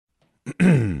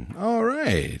All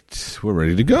right. We're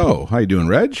ready to go. How you doing,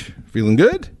 Reg? Feeling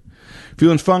good?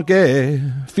 Feeling funky?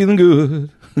 Feeling good?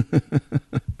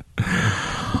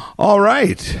 All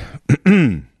right.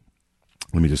 Let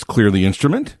me just clear the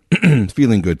instrument.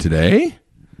 Feeling good today.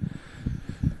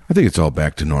 I think it's all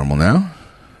back to normal now.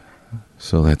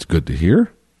 So that's good to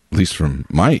hear. At least from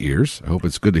my ears. I hope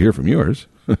it's good to hear from yours.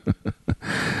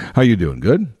 How you doing?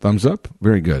 Good? Thumbs up?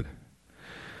 Very good.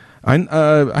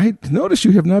 I noticed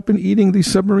you have not been eating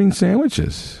these submarine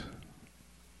sandwiches.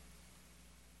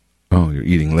 Oh, you're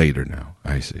eating later now.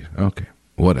 I see. Okay.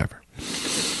 Whatever.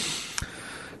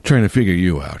 Trying to figure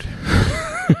you out.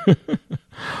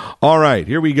 All right,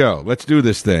 here we go. Let's do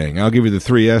this thing. I'll give you the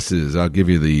 3 S's. I'll give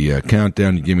you the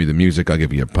countdown. You give me the music. I'll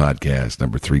give you a podcast,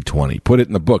 number 320. Put it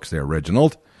in the books there,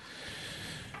 Reginald.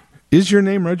 Is your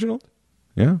name Reginald?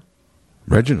 Yeah?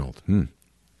 Reginald.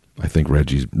 I think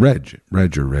Reg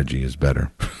or Reggie is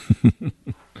better. You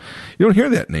don't hear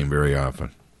that name very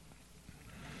often.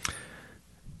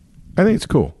 I think it's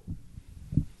cool.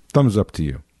 Thumbs up to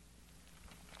you.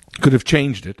 Could have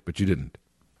changed it, but you didn't.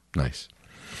 Nice.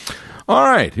 All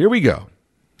right, here we go.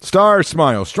 Star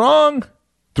Smile Strong.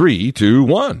 3, 2,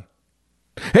 1.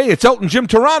 Hey, it's Elton Jim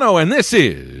Toronto, and this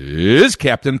is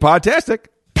Captain Podtastic.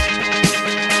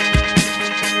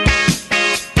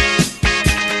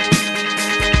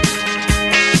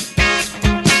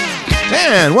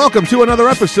 And welcome to another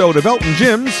episode of Elton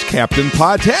Jim's Captain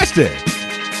Podtastic.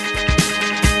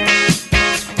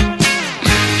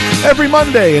 Every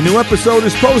Monday, a new episode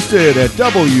is posted at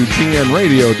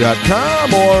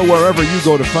WGNradio.com or wherever you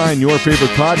go to find your favorite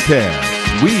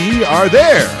podcast. We are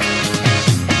there.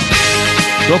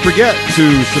 Don't forget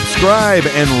to subscribe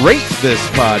and rate this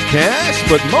podcast,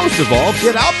 but most of all,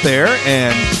 get out there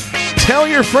and tell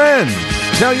your friends,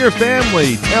 tell your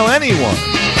family, tell anyone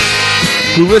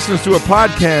who listens to a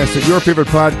podcast that your favorite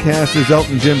podcast is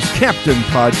Elton Jim's Captain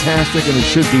Podtastic, and it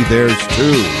should be theirs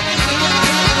too.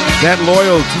 That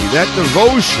loyalty, that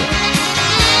devotion.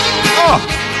 Oh!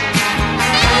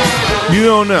 You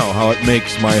don't know how it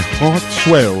makes my heart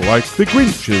swell like the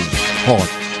Grinch's heart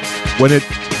when it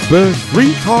bursts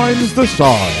 3 times the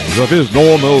size of his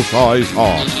normal size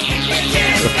heart.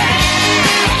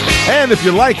 And if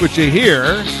you like what you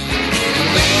hear,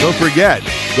 don't forget,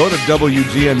 go to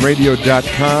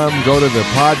WGNradio.com, go to the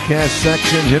podcast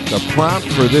section, hit the prompt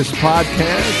for this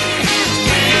podcast,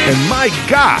 and my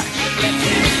gosh,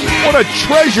 what a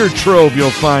treasure trove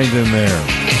you'll find in there.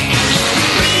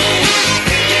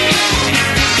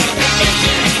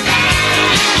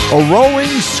 A rolling,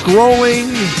 scrolling,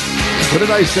 what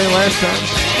did I say last time?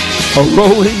 A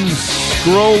rolling,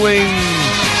 scrolling,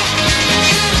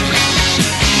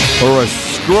 or a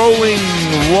scrolling,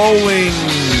 rolling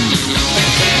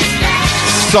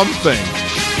something.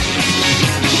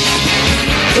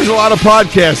 There's a lot of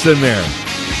podcasts in there,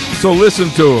 so listen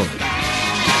to them.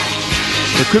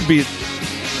 There could be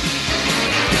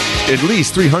at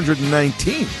least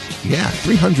 319. Yeah,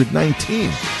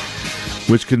 319.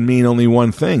 Which could mean only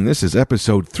one thing. This is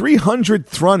episode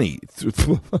 320.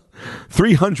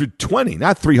 320,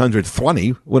 not 320.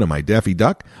 What am I, Daffy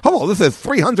Duck? Hello, this is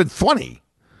 320.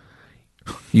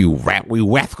 You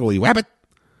rascally rabbit.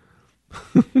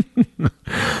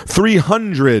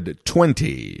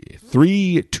 320.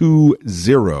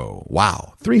 320.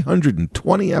 Wow.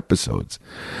 320 episodes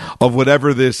of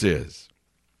whatever this is.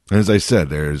 And as I said,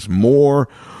 there's more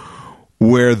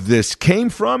where this came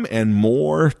from and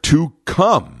more to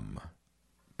come.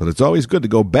 But it's always good to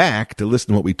go back to listen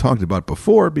to what we talked about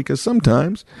before, because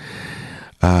sometimes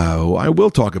I will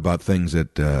talk about things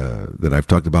that I've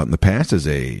talked about in the past as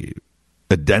a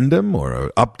addendum or an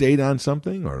update on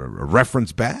something or a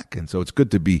reference back. And so it's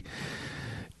good to be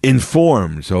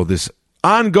informed. So this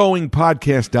ongoing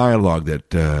podcast dialogue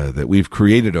that we've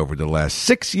created over the last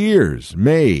 6 years,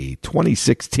 May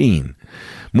 2016,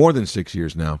 more than 6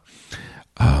 years now,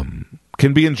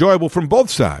 can be enjoyable from both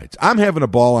sides. I'm having a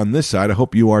ball on this side. I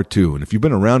hope you are too. And if you've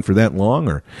been around for that long,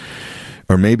 or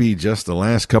maybe just the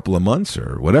last couple of months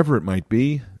or whatever it might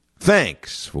be,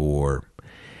 thanks for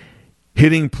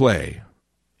hitting play.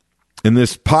 In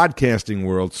this podcasting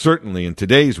world, certainly in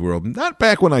today's world, not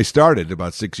back when I started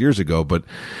about 6 years ago, but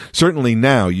certainly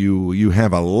now you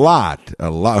have a lot.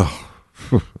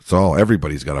 It's all,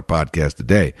 everybody's got a podcast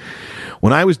today.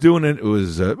 When I was doing it,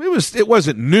 it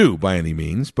wasn't new by any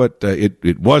means, but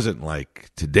it wasn't like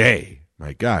today.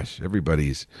 My gosh,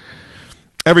 everybody's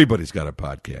got a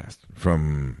podcast.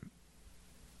 From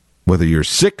whether you're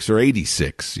 6 or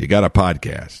 86, you got a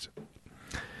podcast.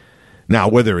 Now,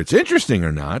 whether it's interesting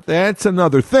or not, that's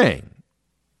another thing.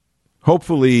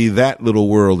 Hopefully that little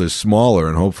world is smaller,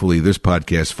 and hopefully this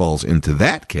podcast falls into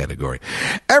that category.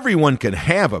 Everyone can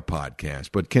have a podcast,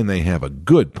 but can they have a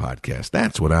good podcast?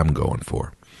 That's what I'm going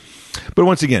for. But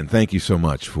once again, thank you so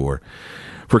much for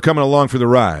coming along for the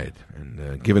ride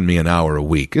and giving me an hour a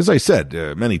week. As I said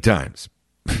many times,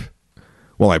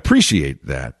 well, I appreciate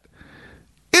that.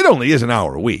 It only is an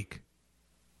hour a week.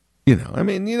 You got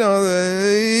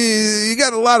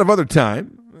a lot of other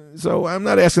time, so I'm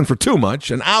not asking for too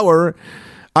much. An hour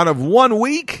out of 1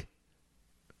 week?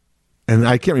 And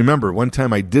I can't remember. One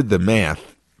time I did the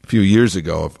math a few years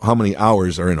ago of how many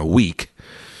hours are in a week.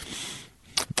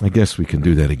 I guess we can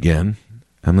do that again.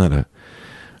 I'm not a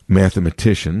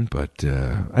mathematician, but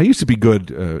I used to be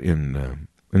good in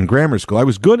grammar school. I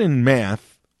was good in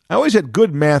math. I always had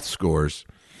good math scores,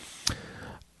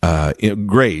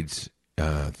 grades,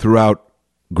 throughout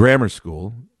grammar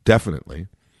school, definitely,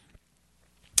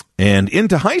 and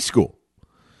into high school.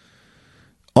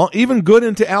 Even good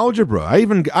into algebra. I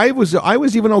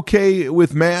was even okay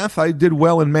with math. I did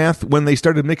well in math when they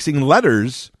started mixing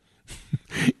letters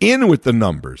in with the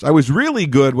numbers. I was really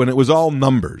good when it was all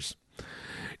numbers.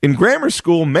 In grammar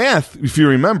school, math, if you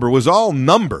remember, was all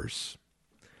numbers.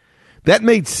 That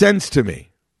made sense to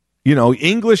me.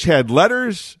 English had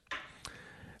letters.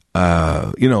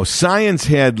 Science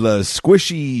had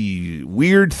squishy,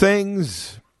 weird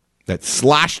things that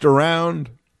sloshed around.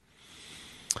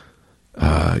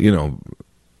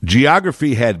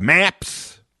 Geography had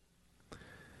maps.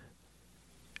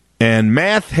 And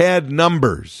math had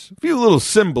numbers. A few little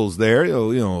symbols there,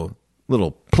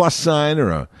 little plus sign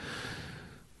or a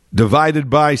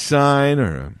divided by sign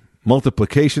or a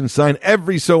multiplication sign.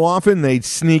 Every so often, they'd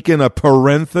sneak in a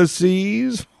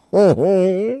parentheses.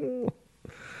 But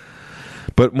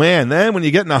man, then when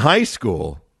you get into high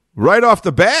school, right off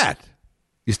the bat,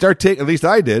 you start taking, at least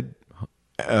I did,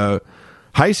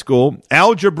 high school,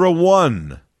 Algebra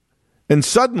 1. And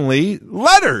suddenly,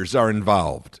 letters are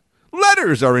involved.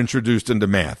 Letters are introduced into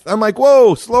math. I'm like,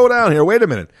 whoa, slow down here. Wait a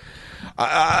minute.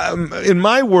 In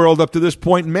my world, up to this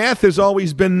point, math has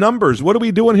always been numbers. What are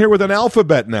we doing here with an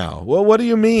alphabet now? Well, what do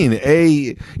you mean?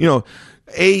 A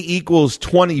equals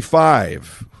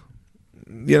 25.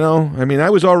 I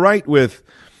was all right with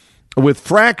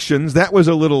fractions. That was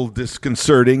a little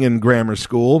disconcerting in grammar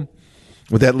school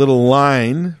with that little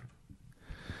line.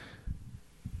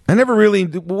 I never really.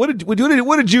 What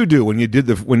did you do when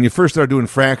you first started doing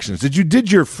fractions? Did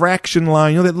your fraction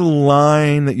line? That little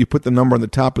line that you put the number on the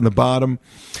top and the bottom.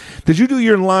 Did you do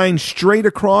your line straight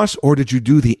across, or did you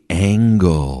do the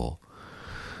angle?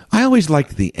 I always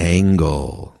liked the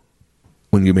angle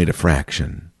when you made a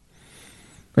fraction.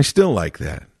 I still like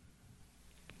that.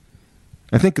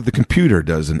 I think the computer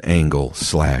does an angle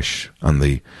slash on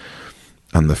the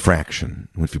fraction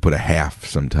if you put a half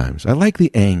sometimes. I like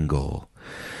the angle.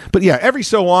 But yeah, every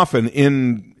so often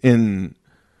in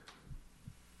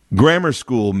grammar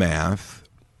school math,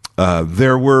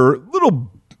 there were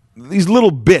these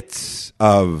little bits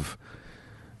of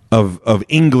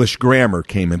English grammar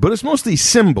came in, but it's mostly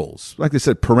symbols, like I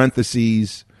said,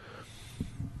 parentheses.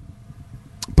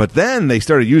 But then they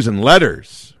started using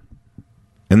letters,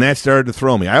 and that started to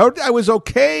throw me. I was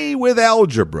okay with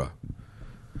algebra.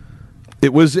 I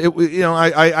was a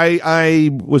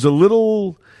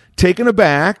little taken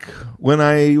aback when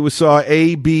I saw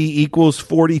AB equals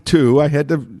 42. I had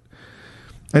to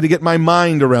get my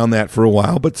mind around that for a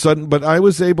while, but I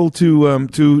was able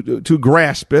to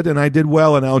grasp it, and I did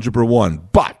well in Algebra 1.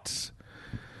 But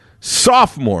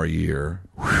sophomore year,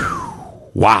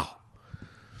 wow,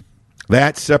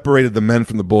 that separated the men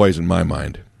from the boys in my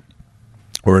mind,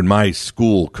 or in my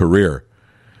school career.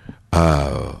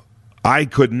 I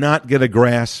could not get a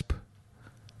grasp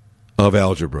of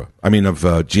algebra.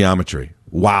 Of geometry.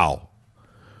 Wow.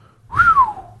 Whew.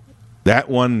 That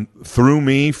one threw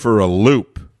me for a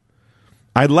loop.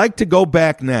 I'd like to go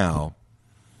back now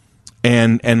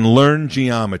and learn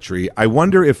geometry. I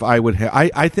wonder if I would have.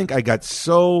 I think I got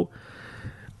so.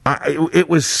 It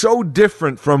was so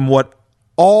different from what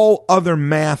all other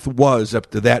math was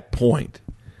up to that point,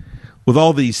 with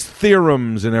all these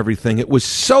theorems and everything. It was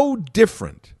so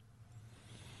different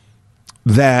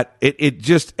that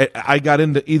I got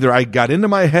into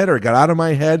my head or got out of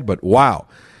my head, but wow,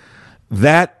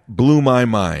 that blew my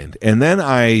mind. And then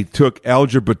I took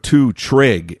Algebra 2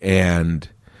 trig, and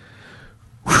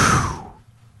whew,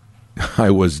 I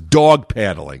was dog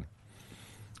paddling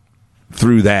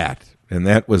through that. And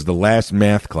that was the last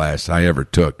math class I ever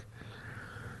took.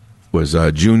 Was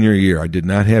junior year. I did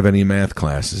not have any math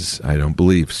classes, I don't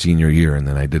believe, senior year, and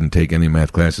then I didn't take any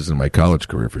math classes in my college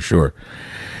career for sure.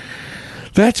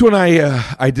 That's when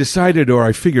I decided, or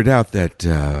I figured out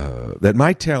that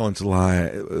my talents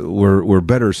were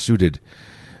better suited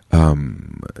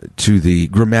to the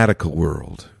grammatical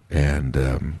world and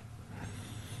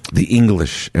the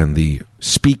English and the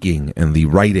speaking and the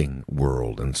writing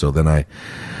world. And so then I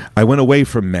went away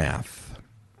from math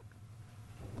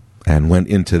and went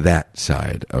into that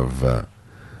side of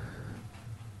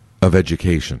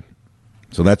education.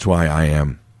 So that's why I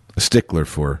am a stickler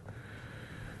for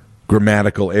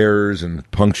grammatical errors and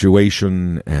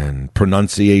punctuation and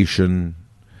pronunciation.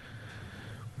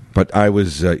 But I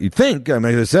was, you'd think, as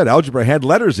I said, algebra had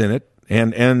letters in it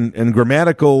and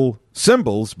grammatical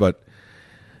symbols, but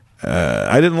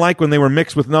I didn't like when they were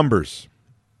mixed with numbers.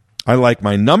 I like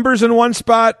my numbers in one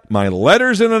spot, my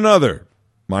letters in another,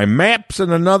 my maps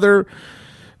in another,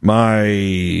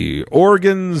 my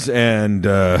organs and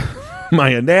my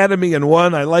anatomy in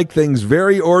one. I like things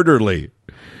very orderly.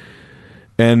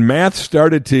 And math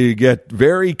started to get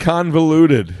very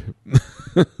convoluted.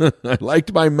 I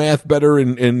liked my math better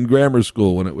in grammar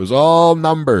school when it was all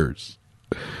numbers.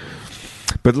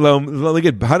 But how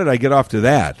did I get off to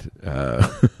that?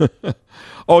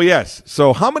 Oh, yes.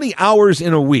 So how many hours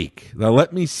in a week? Now,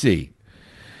 let me see.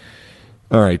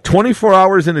 All right, 24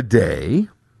 hours in a day,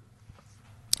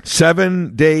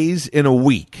 7 days in a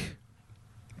week.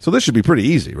 So this should be pretty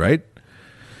easy, right?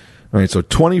 All right, so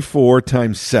 24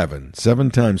 times 7.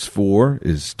 7 times 4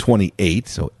 is 28,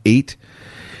 so 8.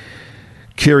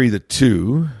 Carry the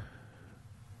 2.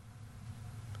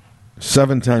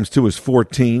 7 times 2 is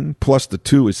 14, plus the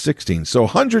 2 is 16. So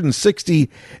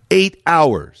 168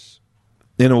 hours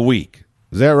in a week.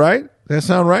 Is that right? Does that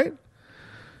sound right?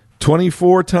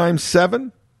 24 times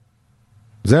 7?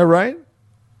 Is that right?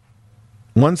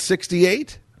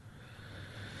 168?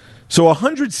 So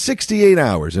 168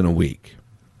 hours in a week.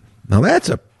 Now that's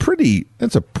a pretty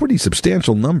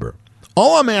substantial number.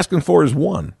 All I'm asking for is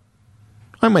one.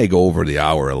 I may go over the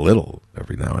hour a little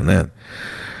every now and then.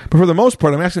 But for the most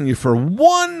part, I'm asking you for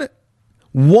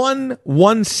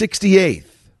 1/168th.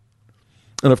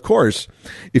 And of course,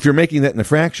 if you're making that in a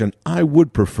fraction, I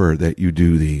would prefer that you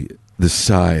do the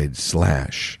side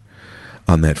slash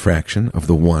on that fraction of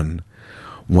the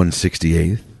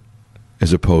 1/168th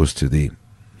as opposed to the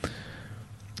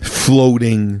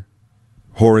floating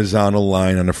horizontal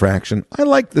line on a fraction. I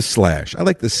like the slash. I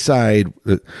like the side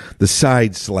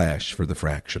slash for the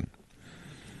fraction,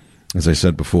 as I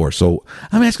said before. So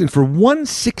I'm asking for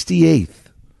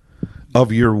 1/68th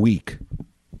of your week.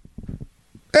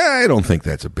 I don't think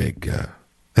that's a big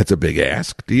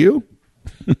ask. Do you?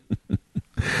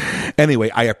 Anyway,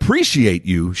 I appreciate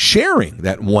you sharing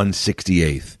that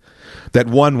 1/68th, that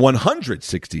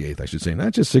 1/168th, I should say,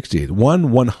 not just 68th,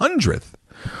 1/100th.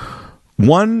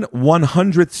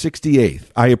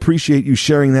 1/168th. I appreciate you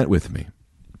sharing that with me.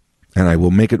 And I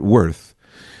will make it worth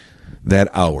that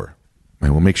hour. I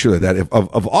will make sure that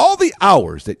of all the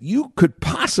hours that you could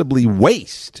possibly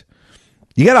waste,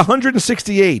 you got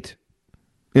 168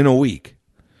 in a week.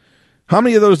 How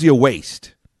many of those do you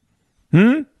waste?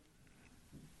 How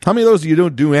many of those do you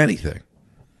don't do anything?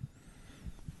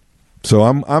 So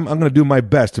I'm going to do my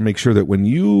best to make sure that when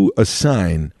you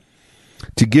assign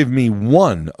to give me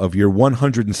one of your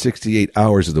 168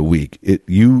 hours of the week,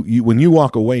 you when you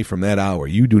walk away from that hour,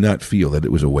 you do not feel that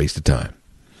it was a waste of time.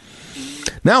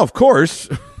 Now, of course,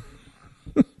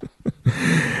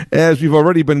 as we've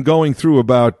already been going through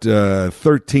about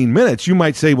 13 minutes, you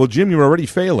might say, well, Jim, you're already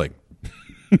failing.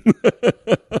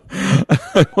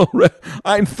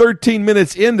 I'm 13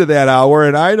 minutes into that hour,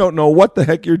 and I don't know what the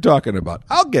heck you're talking about.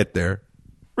 I'll get there.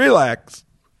 Relax.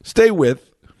 Stay with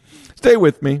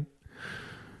me.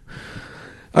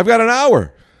 I've got an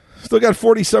hour. Still got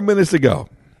 40-some minutes to go.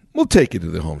 We'll take you to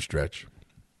the home stretch.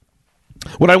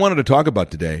 What I wanted to talk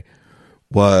about today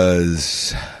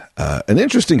was an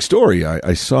interesting story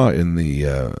I saw in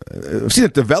I've seen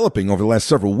it developing over the last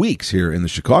several weeks here in the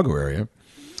Chicago area.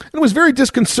 And it was very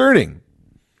disconcerting.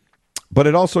 But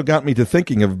it also got me to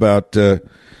thinking about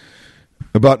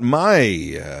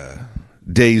my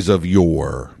days of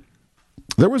yore.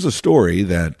 There was a story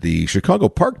that the Chicago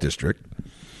Park District,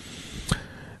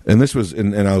 and this was,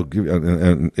 and I'll give,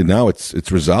 and now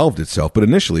it's resolved itself. But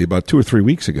initially, about 2 or 3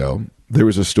 weeks ago, there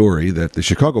was a story that the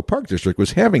Chicago Park District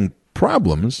was having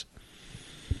problems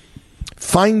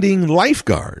finding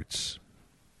lifeguards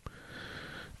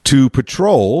to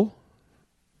patrol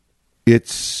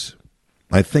its,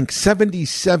 I think,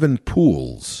 77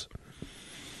 pools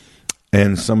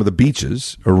and some of the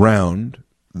beaches around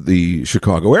the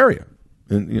Chicago area,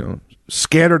 and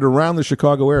scattered around the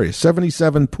Chicago area,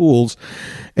 77 pools,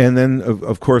 and then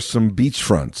of course some beach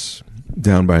fronts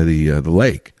down by the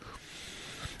lake.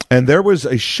 And there was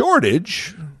a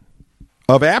shortage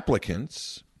of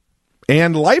applicants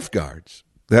and lifeguards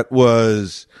that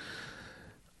was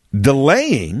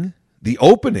delaying the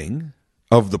opening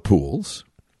of the pools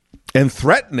and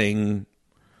threatening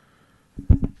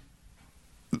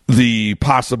the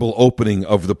possible opening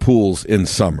of the pools in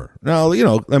summer. Now,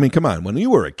 come on. When you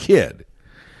were a kid,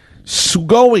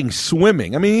 going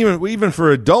swimming, even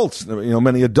for adults,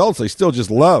 many adults, they still just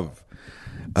love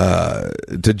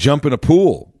to jump in a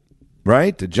pool,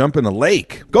 right? To jump in a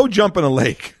lake. Go jump in a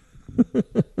lake.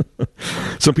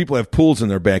 Some people have pools in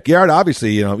their backyard.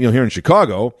 Obviously, here in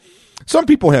Chicago, some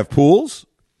people have pools.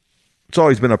 It's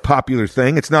always been a popular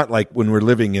thing. It's not like when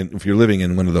if you're living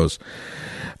in one of those,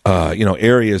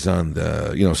 areas on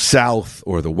the, south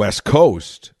or the west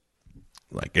coast,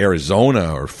 like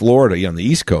Arizona or Florida, on the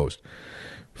East Coast,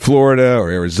 Florida or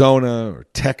Arizona or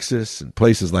Texas and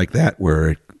places like that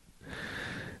where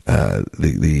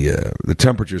the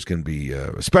temperatures can be,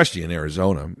 especially in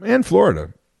Arizona and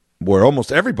Florida, where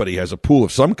almost everybody has a pool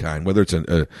of some kind, whether it's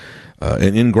an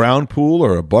in-ground pool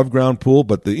or above-ground pool.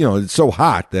 But it's so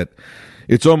hot that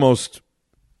it's almost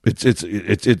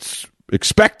it's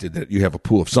expected that you have a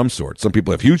pool of some sort. Some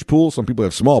people have huge pools, some people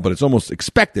have small, but it's almost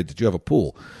expected that you have a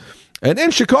pool. And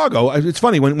in Chicago, it's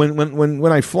funny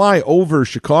when I fly over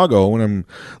Chicago, when I'm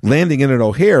landing in at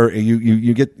O'Hare, when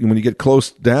you get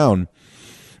close down,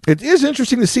 it is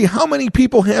interesting to see how many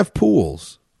people have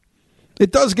pools.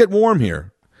 It does get warm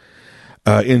here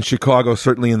in Chicago,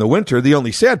 certainly in the winter. The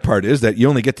only sad part is that you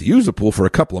only get to use the pool for a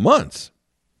couple of months.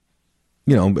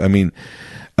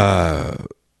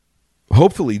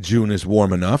 Hopefully June is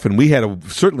warm enough, and we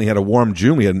certainly had a warm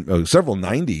June. We had several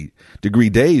 90-degree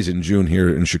days in June here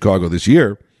in Chicago this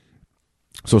year.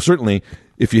 So certainly,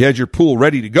 if you had your pool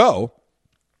ready to go,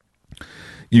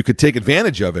 you could take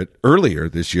advantage of it earlier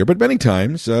this year. But many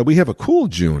times we have a cool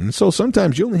June, so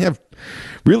sometimes you only have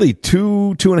really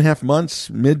 2.5 months,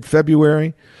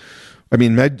 mid-February.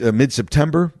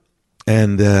 Mid-September,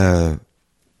 and then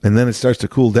it starts to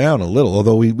cool down a little.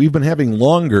 Although we've been having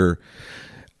longer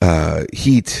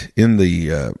heat in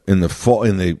the fall.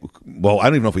 I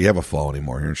don't even know if we have a fall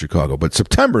anymore here in Chicago, but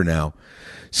September now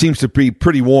seems to be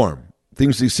pretty warm.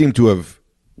 Things seem to have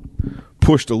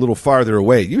pushed a little farther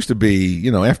away. It used to be,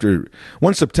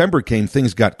 once September came,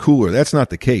 things got cooler. That's not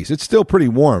the case. It's still pretty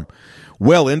warm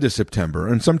well into September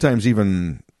and sometimes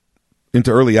even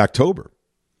into early October.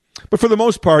 But for the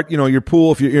most part, your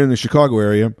pool, if you're in the Chicago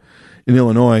area, in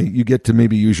Illinois, you get to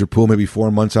maybe use your pool maybe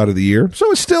 4 months out of the year.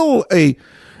 So it's still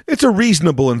it's a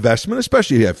reasonable investment,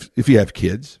 especially if you have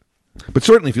kids. But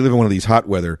certainly if you live in one of these hot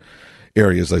weather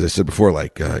areas, as I said before,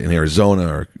 like in Arizona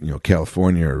or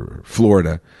California or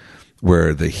Florida,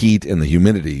 where the heat and the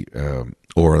humidity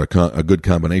or a good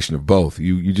combination of both,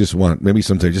 you just want, maybe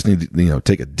sometimes you just need to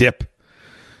take a dip.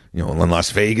 In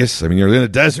Las Vegas, you're in a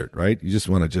desert, right? You just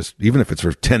want to even if it's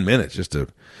for 10 minutes, just to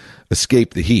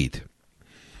escape the heat.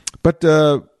 But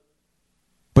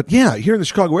yeah, here in the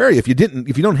Chicago area, if you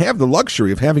don't have the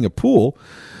luxury of having a pool,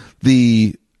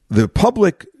 the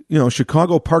public,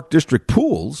 Chicago Park District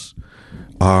pools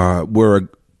were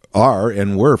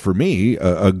for me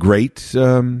a great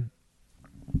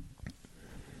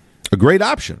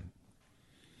option.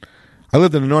 I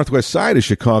lived in the northwest side of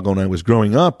Chicago when I was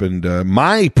growing up, and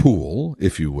my pool,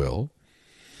 if you will,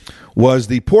 was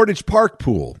the Portage Park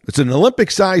pool. It's an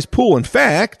Olympic-sized pool. In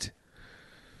fact,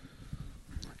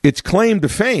 its claim to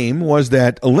fame was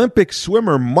that Olympic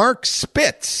swimmer Mark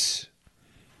Spitz,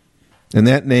 and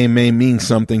that name may mean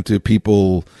something to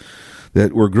people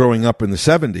that were growing up in the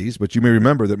 70s, but you may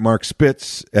remember that Mark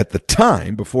Spitz, at the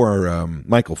time, before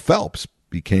Michael Phelps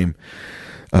became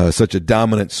such a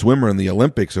dominant swimmer in the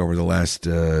Olympics over the last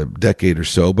decade or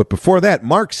so, but before that,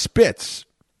 Mark Spitz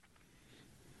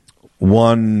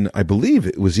won, I believe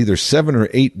it was either 7 or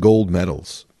 8 gold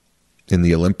medals in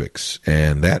the Olympics,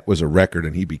 and that was a record,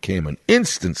 and he became an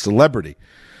instant celebrity.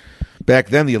 Back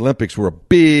then, the Olympics were a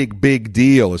big, big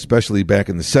deal, especially back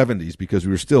in the 70s, because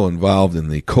we were still involved in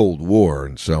the Cold War,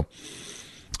 and so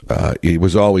it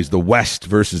was always the West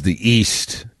versus the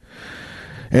East.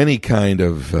 Any kind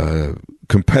of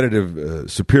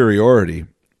competitive superiority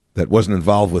that wasn't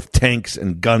involved with tanks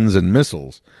and guns and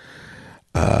missiles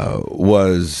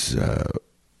was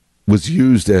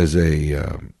used as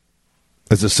a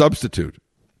substitute.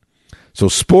 So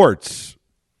sports,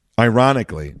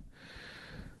 ironically,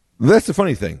 that's the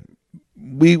funny thing.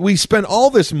 We spend all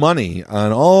this money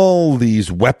on all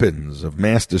these weapons of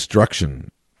mass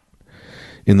destruction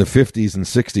in the 50s and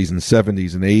 60s and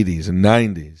 70s and 80s and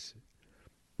 90s,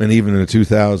 and even in the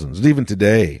 2000s. And even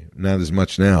today, not as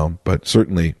much now, but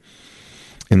certainly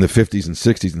in the 50s and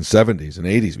 60s and 70s and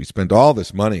 80s. We spent all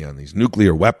this money on these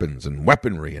nuclear weapons and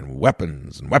weaponry and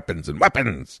weapons and weapons and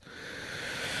weapons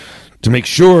to make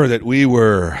sure that we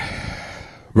were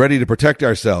ready to protect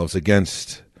ourselves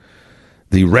against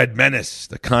the Red Menace,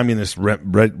 the communist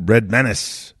Red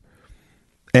Menace.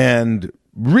 And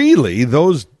really,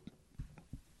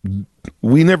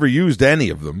 we never used any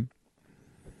of them.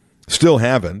 Still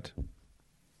haven't.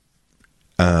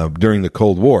 During the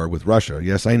Cold War with Russia.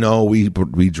 Yes, I know we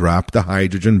dropped the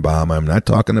hydrogen bomb. I'm not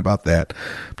talking about that.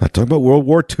 I'm not talking about World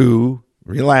War II.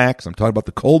 Relax. I'm talking about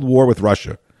the Cold War with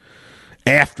Russia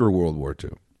after World War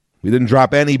II. We didn't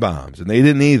drop any bombs, and they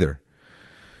didn't either.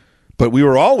 But we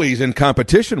were always in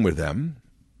competition with them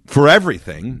for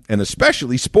everything, and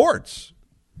especially sports.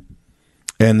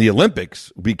 And the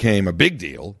Olympics became a big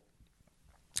deal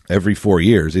every 4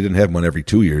 years. They didn't have one every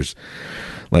 2 years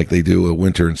like they do a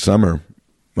winter and summer.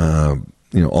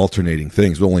 Alternating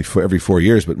things, only for every 4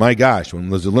 years. But my gosh, when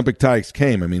those Olympic ties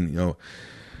came, I mean,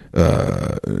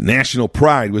 national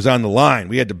pride was on the line.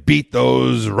 We had to beat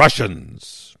those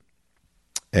Russians.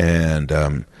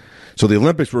 And so the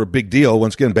Olympics were a big deal.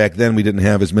 Once again, back then we didn't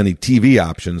have as many TV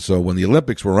options. So when the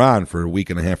Olympics were on for a week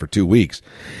and a half or 2 weeks,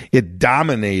 it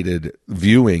dominated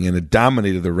viewing and it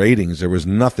dominated the ratings. There was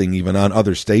nothing even on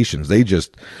other stations. They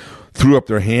just threw up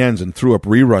their hands and threw up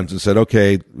reruns and said,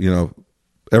 okay,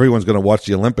 everyone's going to watch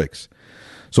the Olympics.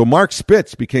 So Mark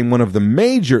Spitz became one of the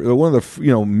major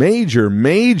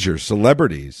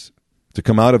celebrities to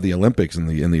come out of the Olympics in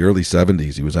the early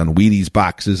 70s. He was on Wheaties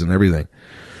boxes and everything.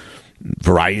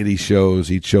 Variety shows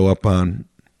he'd show up on.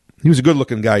 He was a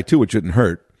good-looking guy, too, which didn't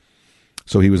hurt.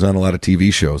 So he was on a lot of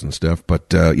TV shows and stuff.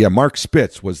 But, Mark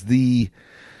Spitz was the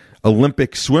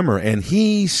Olympic swimmer, and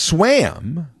he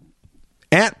swam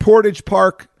at Portage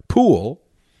Park Pool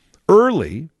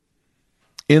early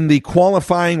in the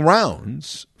qualifying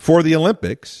rounds for the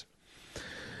Olympics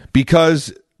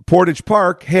because Portage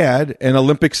Park had an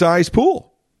Olympic-sized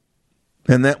pool.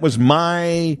 And that was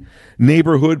my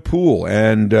neighborhood pool.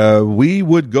 And we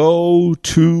would go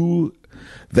to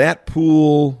that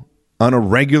pool on a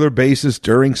regular basis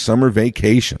during summer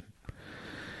vacation.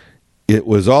 It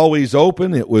was always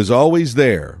open. It was always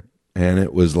there. And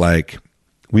it was like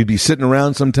we'd be sitting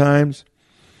around sometimes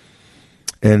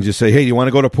and just say, hey, you want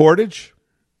to go to Portage?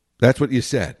 That's what you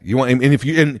said.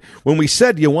 And when we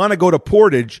said you want to go to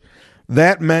Portage,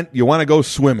 that meant you want to go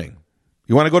swimming.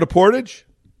 You want to go to Portage?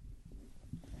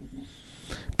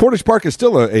 Portage Park is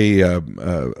still a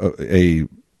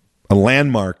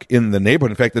landmark in the neighborhood.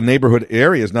 In fact, the neighborhood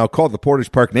area is now called the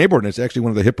Portage Park neighborhood. And it's actually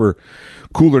one of the hipper,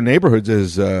 cooler neighborhoods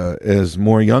as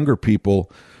more younger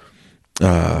people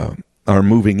are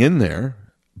moving in there.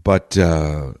 But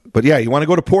yeah, you want to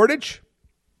go to Portage?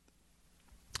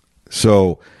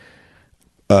 So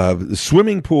the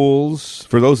swimming pools,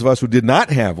 for those of us who did not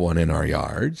have one in our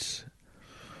yards,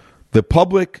 the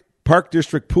public Park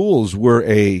District pools were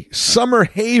a summer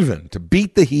haven to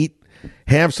beat the heat,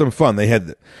 have some fun. They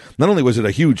had, not only was it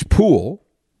a huge pool,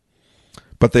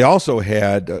 but they also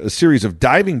had a series of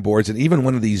diving boards and even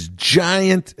one of these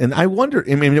giant, and I wonder,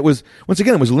 I mean, it was, once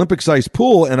again, it was an Olympic-sized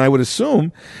pool, and I would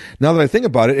assume, now that I think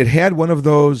about it, it had one of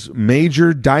those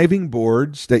major diving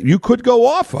boards that you could go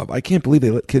off of. I can't believe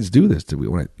they let kids do this, to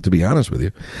be honest with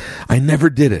you. I never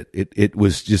did it. It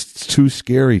was just too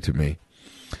scary to me.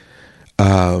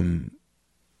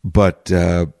 But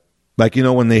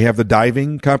when they have the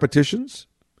diving competitions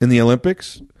in the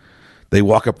Olympics, they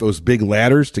walk up those big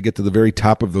ladders to get to the very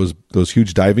top of those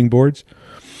huge diving boards.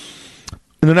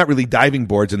 And they're not really diving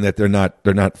boards in that they're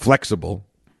not flexible.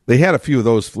 They had a few of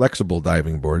those flexible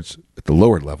diving boards at the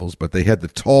lower levels, but they had the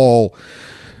tall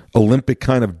Olympic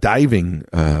kind of diving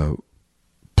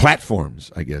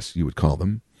platforms, I guess you would call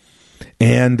them.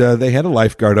 And they had a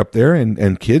lifeguard up there,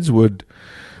 and kids would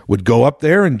go up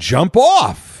there and jump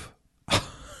off.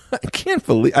 I can't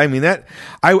believe, I mean, that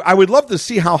I would love to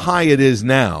see how high it is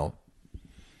now.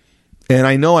 And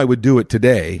I know I would do it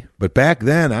today, but back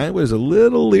then I was a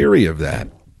little leery of that.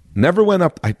 Never went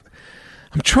up. I'm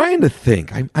trying to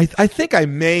think. I think I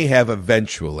may have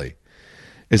eventually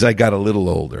as I got a little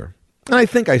older. And I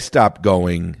think I stopped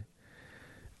going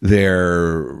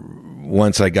there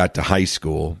once I got to high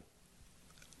school.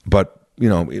 But,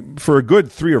 for a good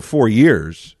 3 or 4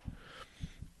 years,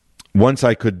 once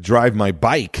I could drive my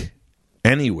bike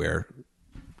anywhere,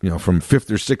 from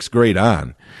 5th or 6th grade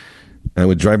on, I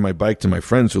would drive my bike to my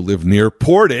friends who lived near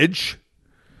Portage.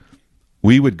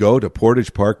 We would go to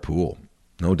Portage Park Pool.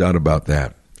 No doubt about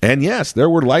that. And yes, there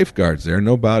were lifeguards there.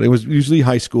 No doubt. It was usually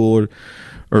high school or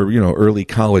early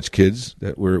college kids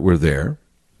that were there.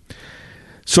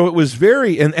 So it was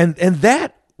very, and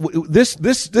that,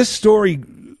 this story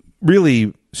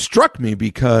really struck me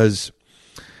because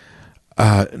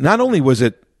not only was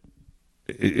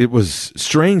it was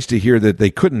strange to hear that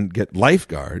they couldn't get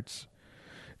lifeguards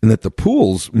and that the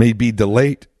pools may be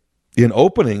delayed in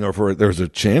opening, or there's a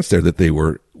chance there that they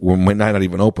might not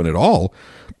even open at all.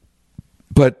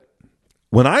 But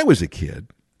when I was a kid,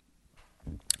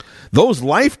 those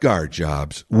lifeguard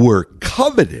jobs were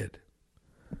coveted.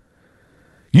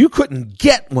 You couldn't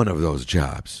get one of those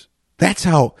jobs. That's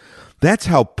how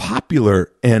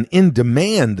popular and in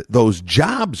demand those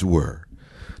jobs were.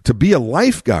 To be a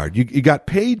lifeguard, you got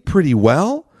paid pretty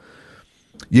well.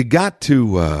 You got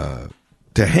to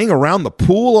hang around the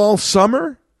pool all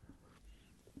summer,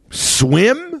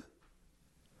 swim.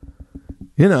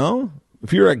 You know,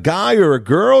 if you're a guy or a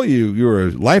girl, you're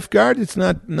a lifeguard. It's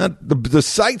not the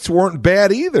sights weren't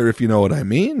bad either, if you know what I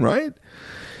mean, right?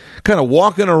 Kind of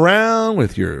walking around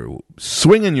with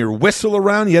swinging your whistle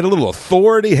around. You had a little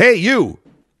authority. Hey, you,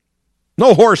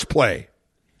 no horseplay.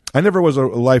 I never was a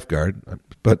lifeguard,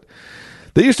 but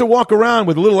they used to walk around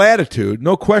with a little attitude.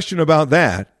 No question about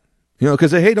that. You know,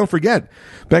 because, hey, don't forget,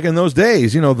 back in those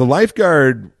days, you know, the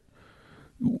lifeguard,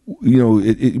 you know,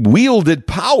 it wielded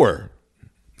power.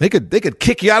 They could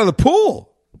kick you out of the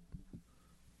pool.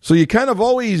 So you kind of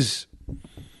always,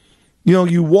 you know,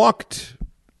 you walked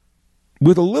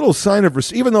with a little sign of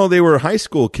respect. Even though they were high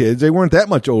school kids, they weren't that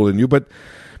much older than you, but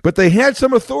they had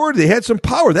some authority. They had some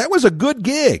power. That was a good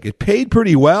gig. It paid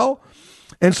pretty well,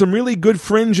 and some really good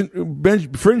fringe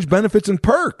benefits and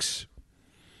perks.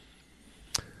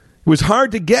 It was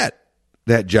hard to get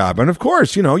that job. And of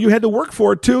course, you know, you had to work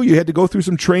for it too. You had to go through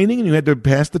some training and you had to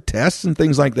pass the tests and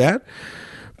things like that.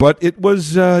 But it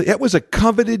was a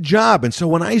coveted job. And so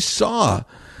when I saw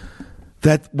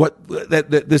that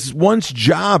this once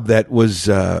job that was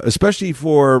especially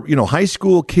for, you know, high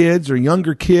school kids or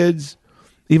younger kids,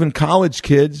 even college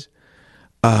kids,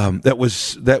 that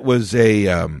was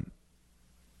an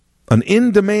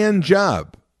in-demand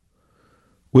job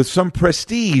with some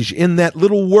prestige in that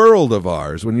little world of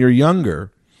ours when you're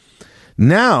younger.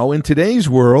 Now, in today's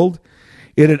world,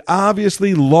 it had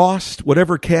obviously lost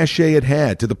whatever cachet it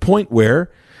had, to the point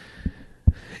where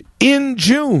in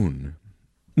June,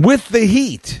 with the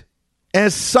heat,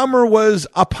 as summer was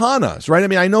upon us, right? I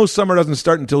mean, I know summer doesn't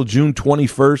start until June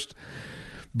 21st,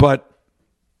 but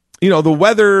you know, the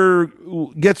weather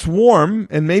gets warm,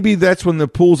 and maybe that's when the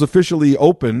pools officially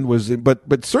opened.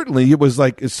 But certainly it was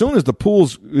like as soon as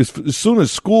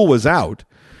school was out,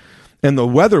 and the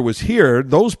weather was here,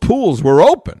 those pools were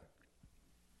open.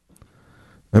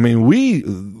 I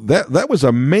mean, that was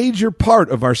a major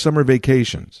part of our summer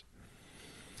vacations,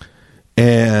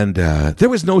 and there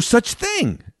was no such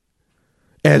thing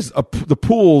as the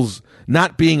pools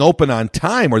not being open on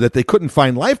time or that they couldn't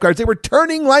find lifeguards. They were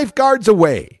turning lifeguards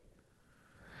away.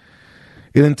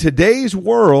 And in today's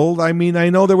world, I mean, I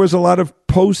know there was a lot of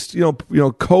COVID,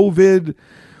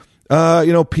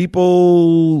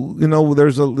 people,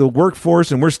 there's the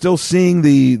workforce, and we're still seeing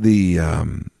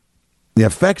the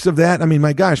effects of that. I mean,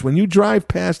 my gosh, when you drive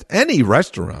past any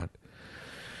restaurant,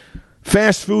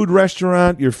 fast food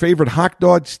restaurant, your favorite hot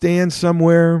dog stand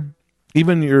somewhere,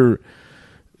 even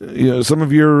some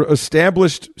of your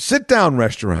established sit-down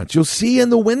restaurants, you'll see in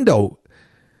the window,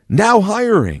 now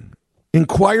hiring.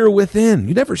 Inquire within.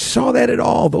 You never saw that at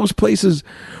all. Those places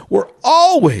were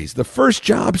always the first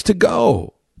jobs to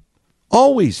go.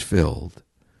 Always filled.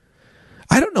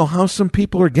 I don't know how some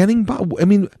people are getting by. I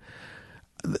mean,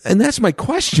 and that's my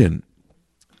question.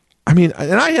 I mean,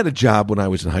 and I had a job when I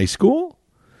was in high school.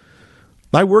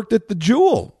 I worked at the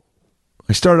Jewel.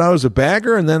 I started out as a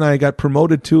bagger, and then I got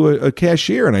promoted to a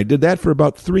cashier, and I did that for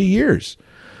about 3 years.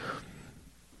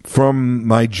 From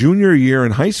my junior year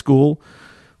in high school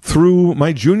through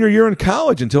my junior year in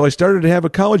college until I started to have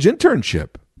a college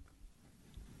internship.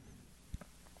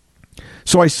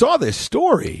 So I saw this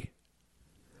story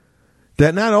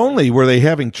that not only were they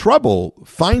having trouble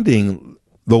finding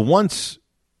the once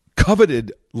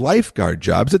coveted lifeguard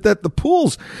jobs, that the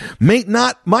pools might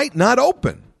not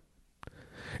open.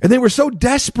 And they were so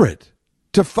desperate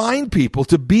to find people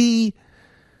to be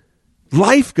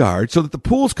lifeguards so that the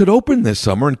pools could open this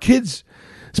summer and kids,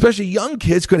 especially young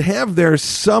kids, could have their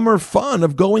summer fun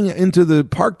of going into the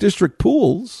Park District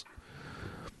pools,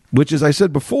 which, as I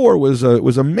said before, was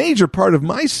a major part of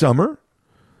my summer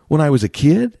when I was a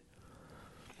kid.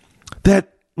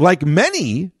 That, like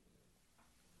many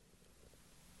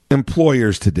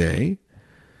employers today,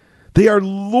 they are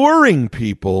luring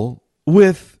people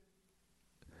with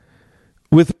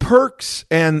perks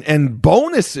and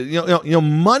bonuses,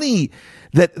 money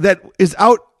that is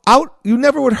out. You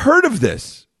never would have heard of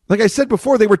this. Like I said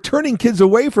before, they were turning kids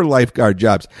away for lifeguard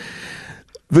jobs.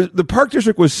 The park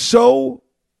district was so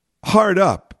hard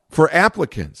up for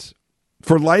applicants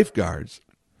for lifeguards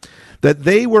that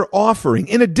they were offering,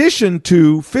 in addition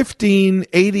to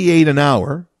 $15.88 an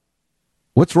hour.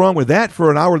 What's wrong with that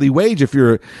for an hourly wage if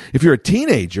you're a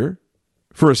teenager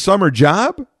for a summer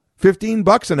job?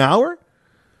 $15 an hour?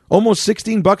 Almost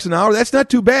 $16 an hour? That's not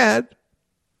too bad.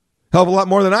 Hell of a lot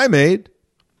more than I made.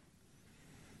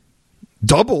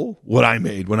 Double what I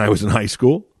made when I was in high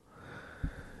school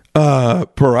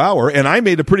per hour, and I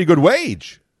made a pretty good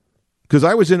wage. Because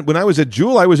when I was at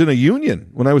Jewel, I was in a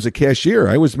union. When I was a cashier,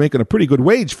 I was making a pretty good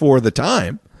wage for the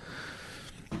time,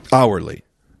 hourly.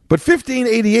 But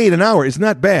 $15.88 an hour is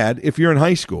not bad if you're in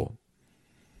high school,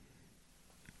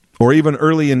 or even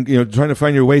early in trying to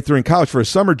find your way through in college for a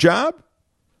summer job.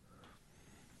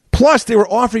 Plus, they were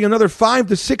offering another $500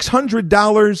 to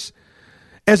 $600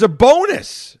 as a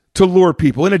bonus to lure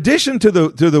people, in addition to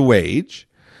the wage.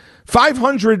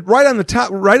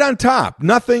 $500 right on top,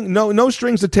 nothing, no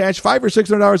strings attached, $500 or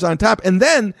 $600 on top, and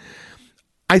then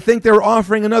I think they were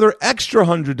offering another extra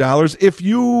 $100 if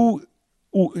you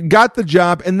got the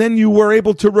job, and then you were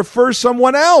able to refer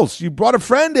someone else. You brought a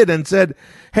friend in and said,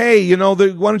 "Hey, why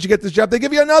don't you get this job?" They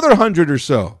give you another 100 or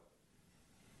so,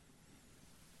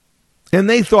 and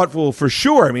they thought, well, for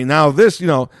sure. I mean, now this,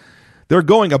 they're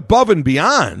going above and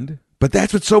beyond. But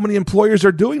that's what so many employers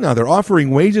are doing now. They're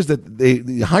offering wages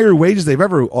the higher wages they've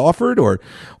ever offered, or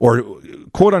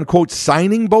quote unquote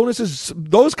signing bonuses.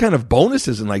 Those kind of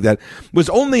bonuses and like that was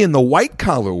only in the white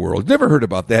collar world. Never heard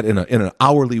about that in an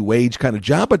hourly wage kind of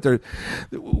job. But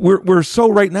we're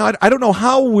so right now. I don't know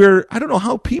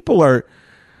how people are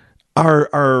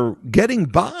getting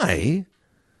by,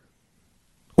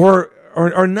 or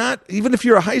not. Even if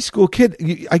you're a high school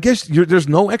kid, I guess there's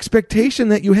no expectation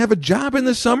that you have a job in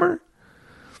the summer.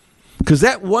 Because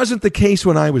that wasn't the case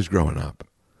when I was growing up.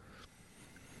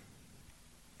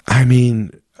 I mean,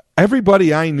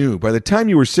 everybody I knew, by the time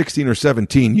you were 16 or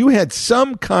 17, you had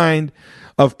some kind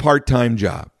of part-time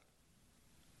job.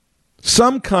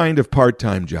 Some kind of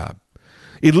part-time job.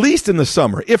 At least in the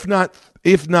summer, if not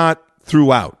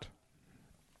throughout.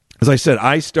 As I said,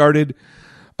 I started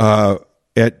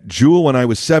at Jewel when I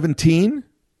was 17,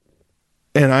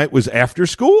 and it was after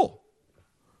school.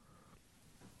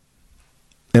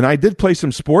 And I did play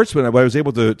some sports, but I was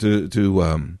able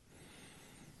to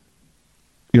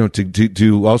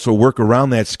also work around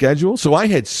that schedule. So I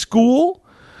had school,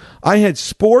 I had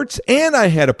sports, and I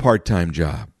had a part-time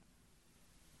job.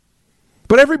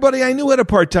 But everybody I knew had a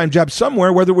part-time job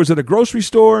somewhere, whether it was at a grocery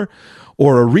store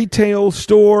or a retail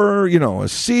store, a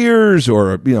Sears,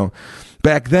 or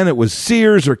back then it was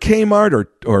Sears or Kmart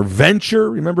or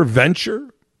Venture. Remember Venture?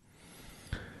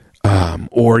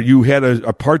 Or you had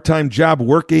a part-time job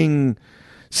working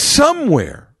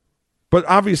somewhere, but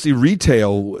obviously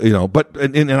retail, but,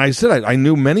 and I said, I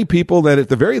knew many people that at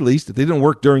the very least, if they didn't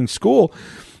work during school,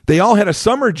 they all had a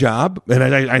summer job. And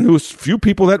I knew a few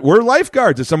people that were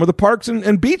lifeguards at some of the parks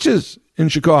and beaches in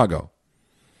Chicago.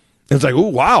 And it's like, oh,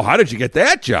 wow, how did you get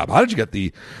that job? How did you get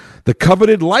the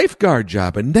coveted lifeguard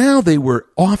job? And now they were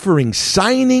offering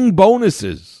signing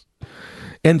bonuses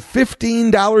and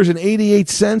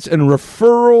 $15.88 and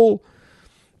referral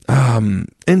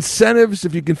incentives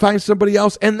if you can find somebody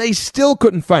else. And they still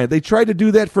couldn't find it. They tried to do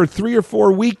that for 3 or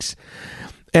 4 weeks,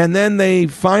 and then they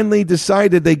finally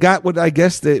decided they got what I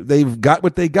guess they've got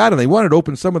what they got, and they wanted to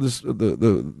open some of this.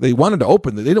 They wanted to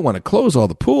open. They didn't want to close all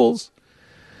the pools,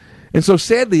 and so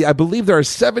sadly, I believe there are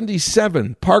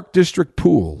 77 Park District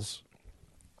pools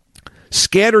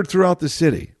scattered throughout the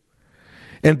city,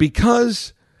 and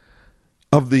because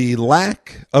of the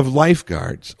lack of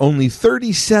lifeguards, only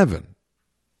 37,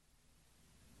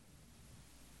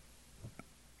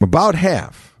 about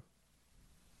half,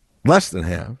 less than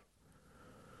half,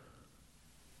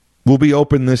 will be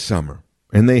open this summer.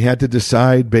 And they had to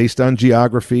decide based on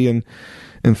geography and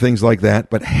things like that.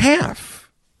 But half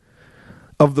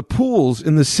of the pools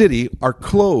in the city are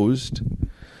closed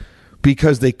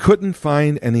because they couldn't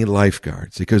find any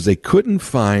lifeguards, because they couldn't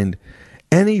find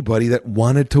anybody that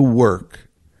wanted to work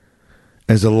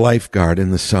as a lifeguard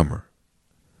in the summer.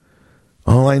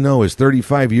 All I know is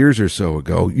 35 years or so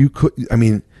ago, you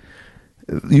couldn't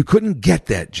get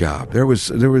that job. There was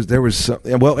some,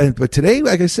 but today,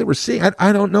 like I said, we're seeing.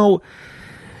 I don't know.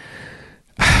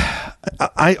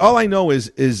 All I know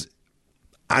is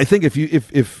I think if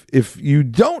you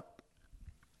don't.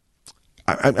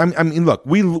 I mean, look,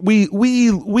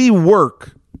 we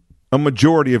work a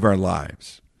majority of our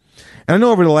lives. And I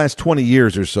know over the last 20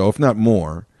 years or so, if not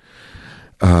more,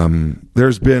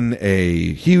 there's been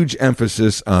a huge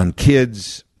emphasis on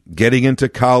kids getting into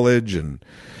college and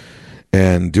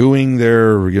and doing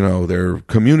their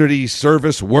community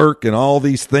service work and all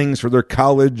these things for their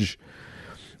college,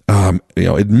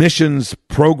 admissions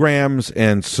programs.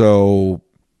 And so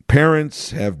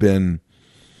parents have been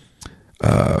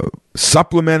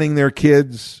supplementing their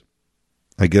kids.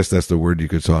 I guess that's the word you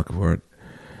could talk for it.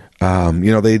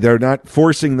 They're not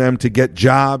forcing them to get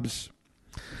jobs.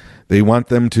 They want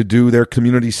them to do their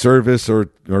community service or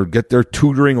get their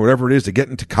tutoring or whatever it is to get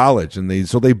into college. And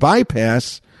so they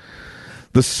bypass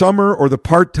the summer or the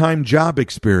part-time job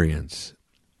experience.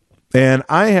 And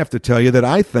I have to tell you that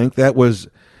I think that was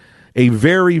a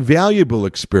very valuable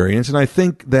experience. And I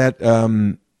think that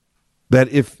that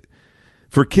if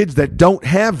for kids that don't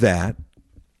have that,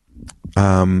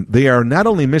 they are not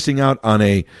only missing out on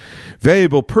a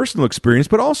valuable personal experience,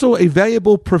 but also a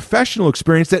valuable professional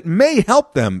experience that may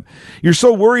help them. You're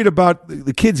so worried about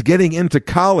the kids getting into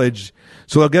college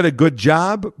so they'll get a good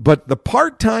job, but the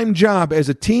part-time job as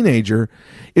a teenager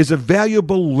is a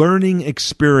valuable learning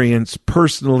experience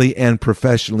personally and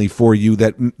professionally for you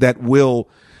that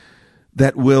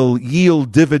will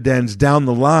yield dividends down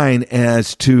the line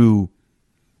as to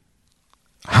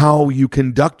how you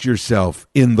conduct yourself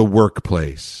in the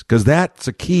workplace, because that's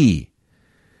a key.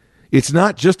 It's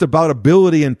not just about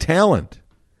ability and talent.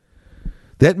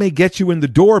 That may get you in the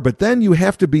door, but then you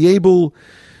have to be able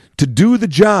to do the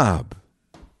job.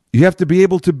 You have to be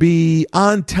able to be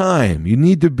on time. You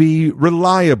need to be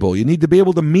reliable. You need to be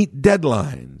able to meet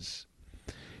deadlines.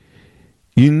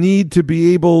 You need to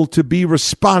be able to be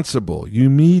responsible. You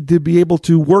need to be able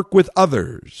to work with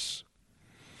others.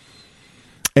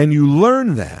 And you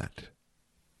learn that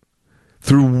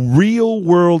through real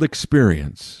world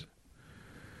experience,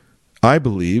 I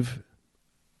believe,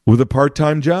 with a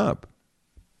part-time job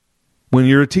when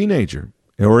you're a teenager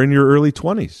or in your early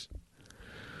 20s.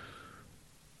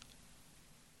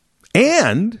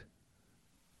 And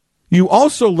you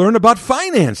also learn about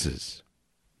finances.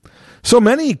 So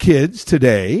many kids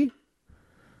today,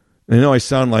 I know I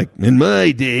sound like in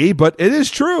my day, but it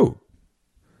is true.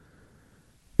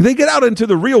 They get out into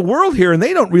the real world here, and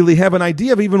they don't really have an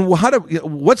idea of even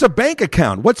what's a bank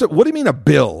account. What do you mean a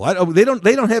bill? They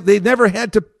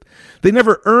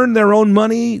never earned their own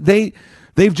money.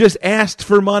 They've just asked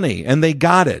for money, and they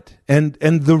got it. And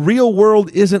the real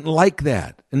world isn't like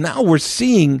that. And now we're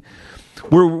seeing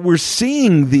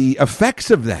the effects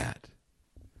of that.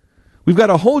 We've got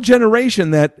a whole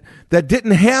generation that didn't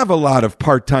have a lot of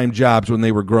part-time jobs when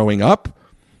they were growing up.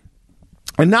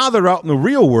 And now they're out in the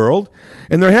real world,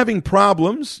 and they're having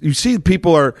problems. You see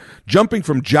people are jumping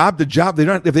from job to job.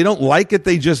 If they don't like it,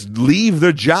 they just leave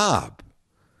their job.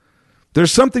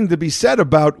 There's something to be said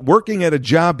about working at a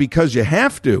job because you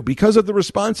have to, because of the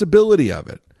responsibility of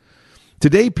it.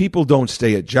 Today, people don't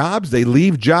stay at jobs. They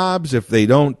leave jobs if they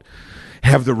don't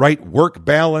have the right work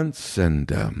balance.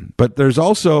 But there's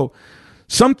also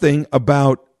something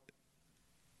about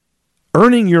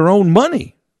earning your own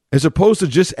money as opposed to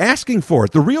just asking for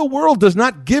it. The real world does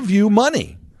not give you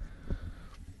money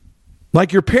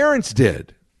like your parents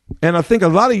did. And I think a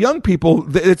lot of young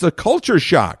people, it's a culture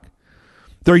shock.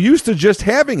 They're used to just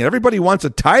having it. Everybody wants a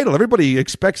title. Everybody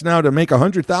expects now to make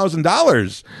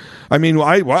 $100,000. I mean,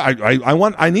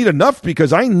 I need enough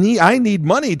because I need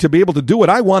money to be able to do what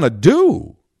I want to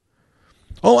do.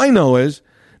 All I know is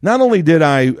not only did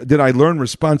I learn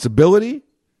responsibility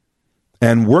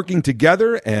and working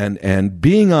together and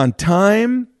being on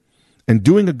time and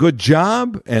doing a good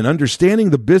job and understanding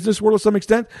the business world to some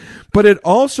extent, but it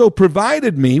also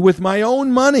provided me with my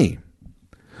own money.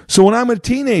 So when I'm a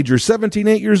teenager, 17,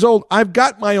 8 years old, I've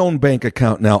got my own bank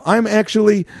account now. I'm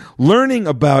actually learning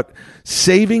about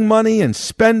saving money and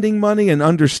spending money and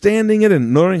understanding it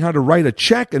and learning how to write a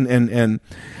check and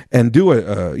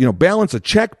do balance a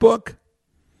checkbook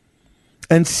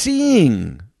and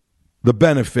seeing the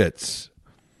benefits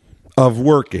of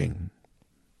working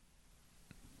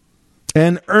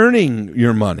and earning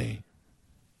your money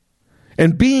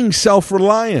and being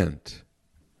self-reliant.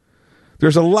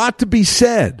 There's a lot to be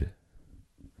said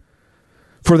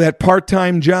for that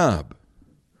part-time job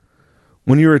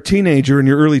when you're a teenager in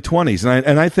your early 20s.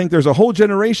 And I think there's a whole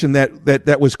generation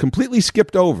that was completely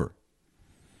skipped over.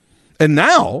 And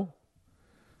now,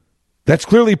 that's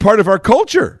clearly part of our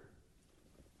culture.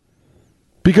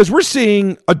 Because we're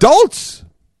seeing adults,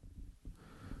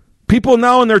 people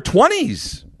now in their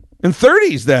 20s and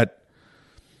 30s that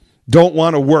don't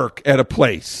want to work at a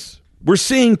place. We're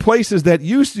seeing places that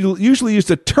usually used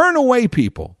to turn away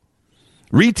people.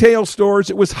 Retail stores,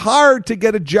 it was hard to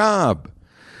get a job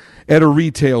at a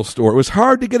retail store. It was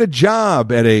hard to get a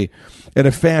job at a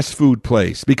fast food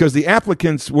place because the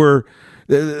applicants were,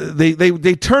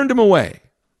 they turned them away.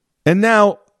 And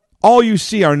now all you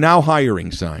see are now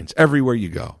hiring signs everywhere you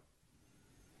go.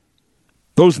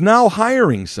 Those now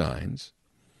hiring signs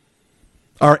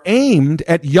are aimed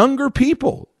at younger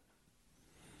people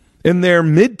in their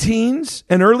mid-teens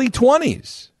and early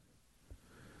 20s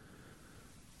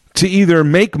to either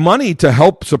make money to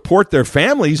help support their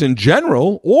families in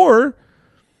general or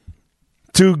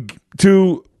to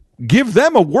give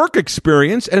them a work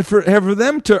experience and for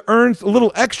them to earn a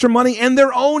little extra money and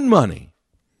their own money.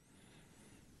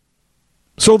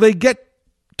 So they get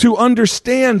to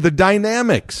understand the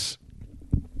dynamics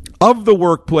of the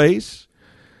workplace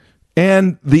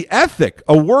and the ethic,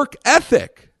 a work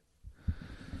ethic,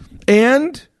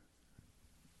 and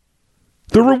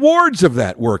the rewards of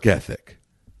that work ethic.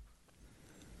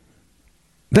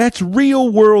 That's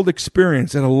real world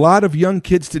experience. And a lot of young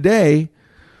kids today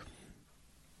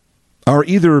are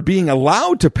either being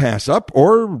allowed to pass up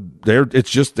or it's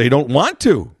just they don't want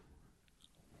to.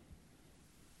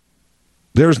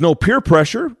 There's no peer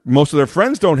pressure. Most of their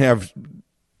friends don't have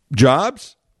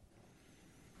jobs.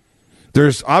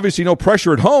 There's obviously no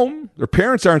pressure at home. Their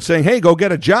parents aren't saying, hey, go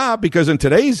get a job, because in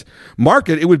today's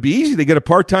market, it would be easy to get a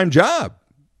part-time job.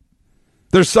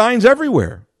 There's signs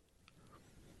everywhere.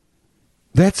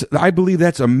 I believe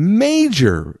that's a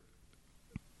major,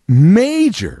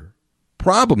 major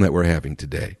problem that we're having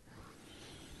today.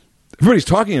 Everybody's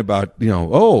talking about,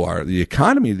 the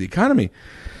economy.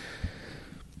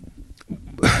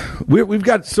 We've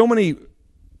got so many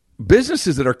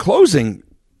businesses that are closing,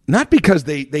 not because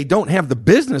they don't have the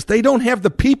business, they don't have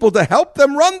the people to help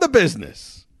them run the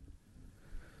business.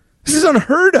 This is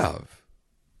unheard of.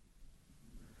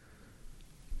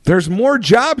 There's more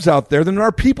jobs out there than there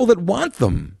are people that want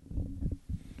them.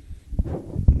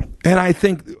 And I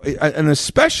think, and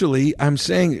especially, I'm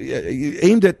saying,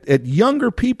 aimed at younger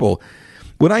people.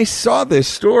 When I saw this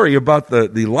story about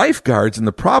the lifeguards and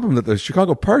the problem that the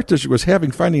Chicago Park District was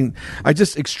having I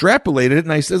just extrapolated it,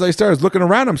 and as I started looking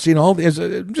around, I'm seeing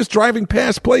I'm just driving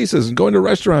past places and going to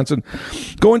restaurants and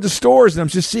going to stores, and I'm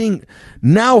just seeing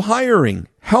now hiring,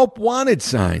 help wanted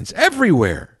signs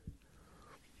everywhere.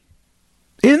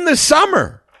 In the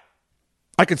summer.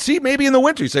 I could see maybe in the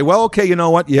winter you say, well, okay, you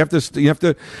know what? You have to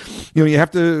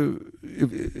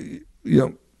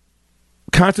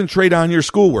concentrate on your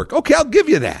schoolwork. Okay, I'll give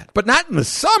you that, but not in the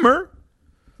summer.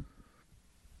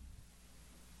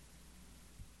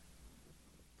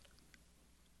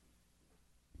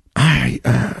 I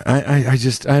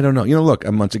don't know. Look,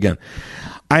 once again,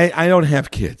 I don't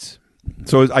have kids,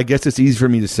 so I guess it's easy for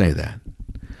me to say that.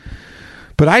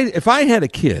 But if I had a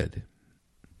kid,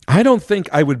 I don't think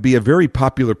I would be a very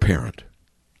popular parent,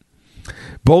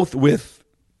 both with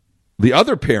the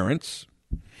other parents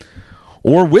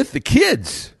or with the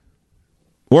kids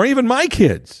or even my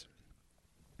kids.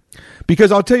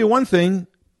 Because I'll tell you one thing,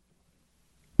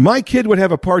 my kid would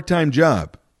have a part-time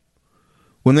job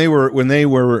when they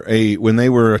were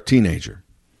a teenager.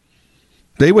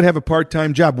 They would have a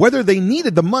part-time job, whether they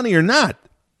needed the money or not.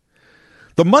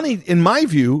 The money, in my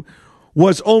view,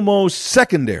 was almost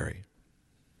secondary.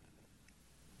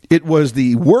 It was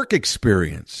the work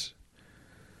experience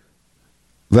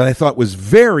that I thought was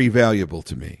very valuable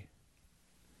to me.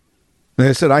 Like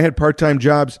I said, I had part-time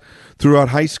jobs throughout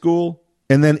high school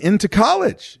and then into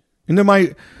college, into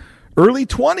my early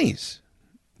 20s.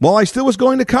 While I still was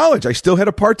going to college, I still had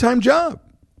a part-time job.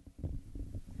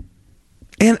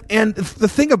 And the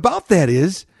thing about that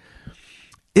is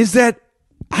that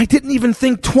I didn't even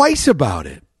think twice about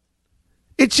it.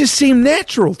 It just seemed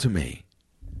natural to me.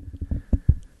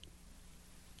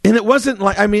 And it wasn't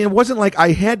like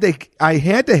I had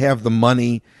to have the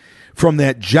money from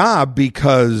that job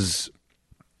because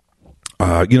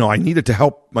I needed to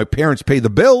help my parents pay the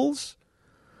bills.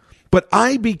 But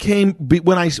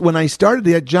when I started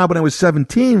that job when I was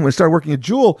 17, when I started working at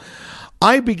Jewel,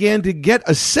 I began to get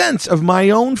a sense of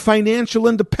my own financial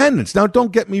independence. Now,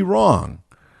 don't get me wrong.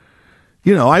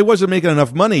 I wasn't making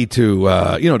enough money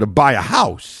to buy a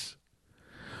house,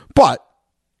 but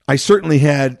I certainly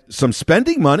had some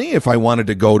spending money if I wanted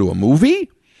to go to a movie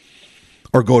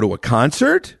or go to a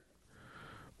concert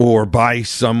or buy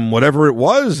some, whatever it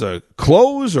was,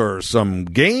 clothes or some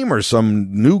game or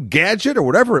some new gadget or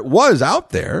whatever it was out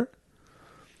there.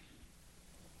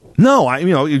 No,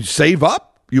 you save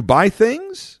up, you buy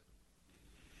things.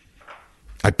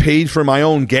 I paid for my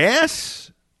own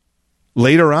gas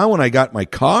later on when I got my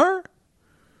car.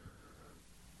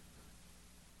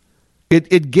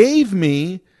 It gave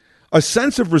me a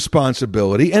sense of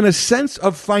responsibility and a sense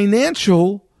of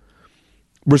financial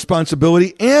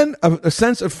responsibility and a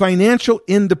sense of financial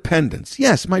independence.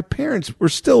 Yes, my parents were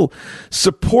still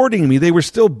supporting me. They were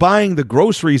still buying the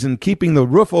groceries and keeping the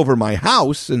roof over my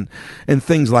house and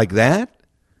things like that.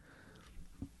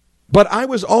 But I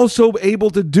was also able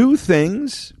to do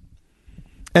things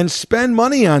and spend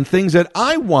money on things that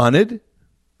I wanted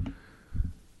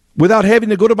without having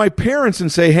to go to my parents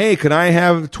and say, hey, can I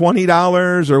have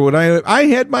 $20 or would I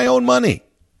had my own money.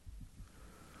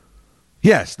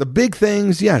 Yes, the big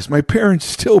things, yes, my parents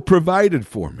still provided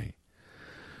for me.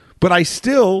 But I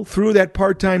still, through that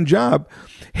part-time job,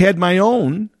 had my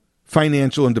own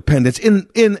financial independence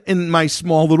in my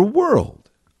small little world,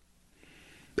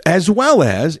 as well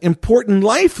as important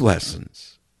life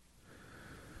lessons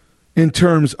in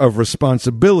terms of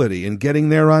responsibility and getting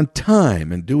there on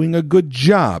time and doing a good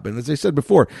job. And as I said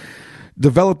before,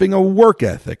 developing a work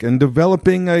ethic and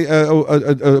developing a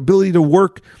ability to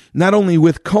work not only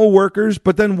with coworkers,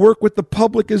 but then work with the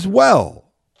public as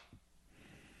well.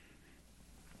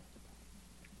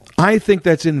 I think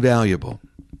that's invaluable.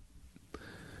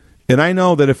 And I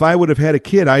know that if I would have had a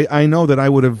kid, I know that I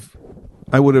would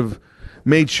have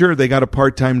made sure they got a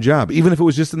part-time job, even if it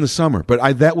was just in the summer.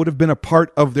 But that would have been a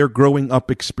part of their growing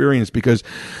up experience, because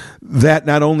that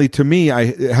not only to me,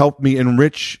 helped me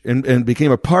enrich and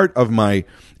became a part of my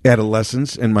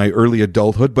adolescence and my early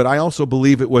adulthood, but I also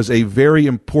believe it was a very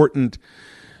important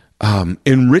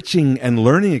enriching and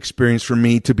learning experience for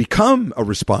me to become a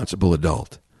responsible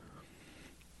adult.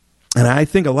 And I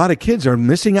think a lot of kids are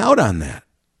missing out on that.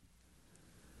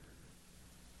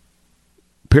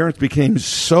 Parents became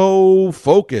so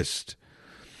focused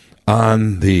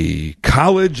on the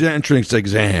college entrance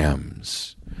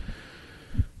exams,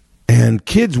 and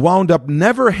kids wound up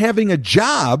never having a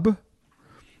job,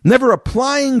 never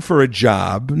applying for a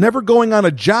job, never going on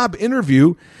a job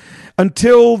interview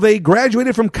until they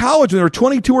graduated from college when they were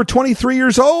 22 or 23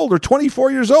 years old or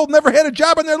 24 years old, never had a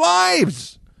job in their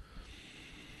lives.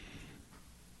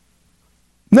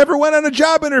 Never went on a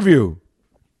job interview.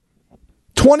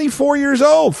 24 years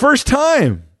old, first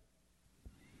time.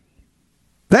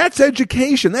 That's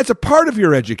education. That's a part of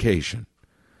your education.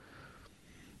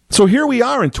 So here we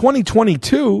are in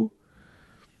 2022,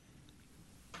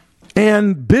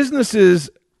 and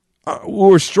businesses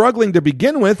were struggling to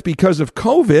begin with because of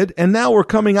COVID, and now we're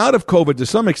coming out of COVID to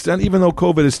some extent. Even though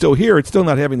COVID is still here, it's still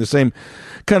not having the same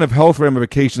kind of health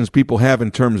ramifications people have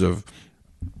in terms of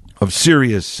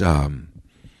serious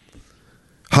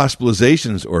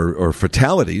hospitalizations or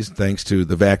fatalities, thanks to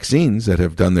the vaccines that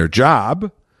have done their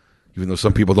job, even though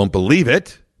some people don't believe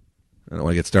it. I don't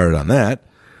want to get started on that.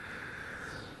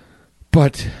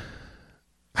 But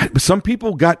some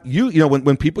people got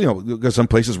when people, because some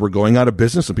places were going out of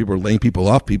business and people were laying people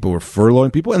off, people were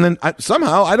furloughing people. And then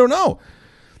somehow, I don't know,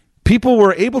 people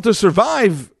were able to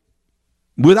survive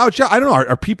without job. I don't know.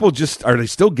 Are people are they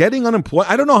still getting unemployed?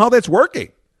 I don't know how that's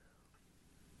working.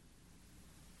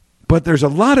 But there's a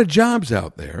lot of jobs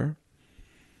out there,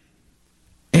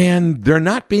 and they're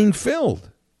not being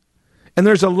filled. And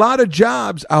there's a lot of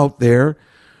jobs out there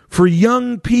for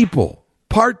young people,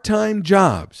 part-time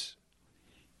jobs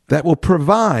that will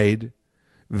provide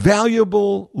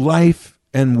valuable life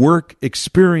and work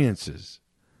experiences,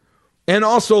 and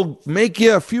also make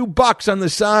you a few bucks on the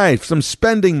side, some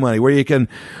spending money where you can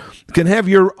have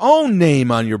your own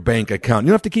name on your bank account. You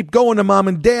don't have to keep going to mom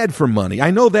and dad for money.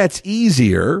 I know that's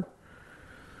easier.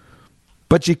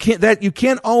 But you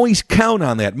can't always count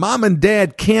on that. Mom and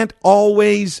dad can't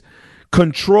always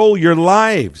control your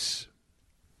lives.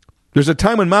 There's a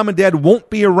time when mom and dad won't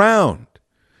be around.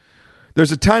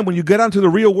 There's a time when you get onto the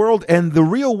real world and the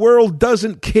real world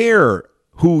doesn't care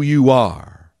who you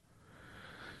are.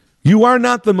 You are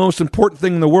not the most important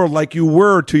thing in the world like you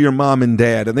were to your mom and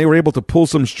dad, and they were able to pull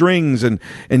some strings and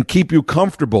keep you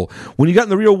comfortable. When you got in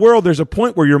the real world, there's a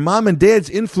point where your mom and dad's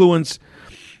influence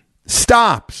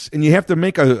stops, and you have to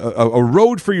make a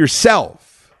road for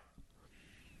yourself.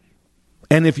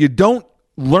 And if you don't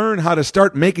learn how to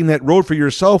start making that road for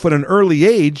yourself at an early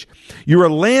age, you're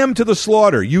a lamb to the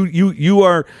slaughter. You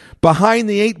are behind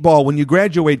the eight ball when you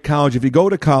graduate college. If you go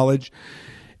to college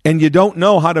and you don't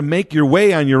know how to make your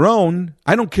way on your own,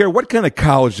 I don't care what kind of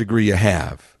college degree you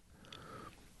have.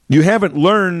 You haven't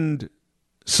learned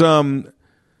some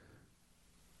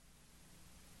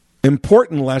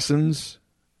important lessons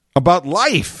about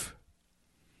life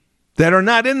that are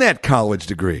not in that college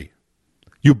degree.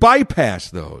 You bypass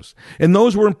those. And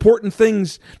those were important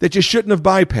things that you shouldn't have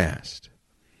bypassed.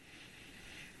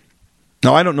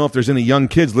 Now, I don't know if there's any young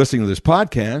kids listening to this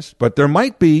podcast, but there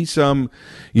might be some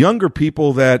younger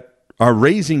people that are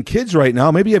raising kids right now.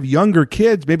 Maybe you have younger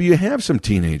kids. Maybe you have some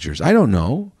teenagers. I don't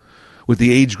know. what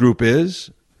the age group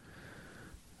is.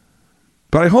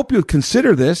 But I hope you'll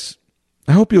consider this.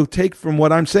 I hope you'll take from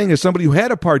what I'm saying as somebody who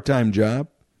had a part-time job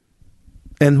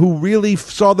and who really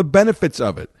saw the benefits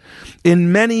of it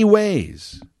in many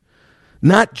ways,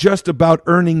 not just about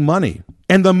earning money.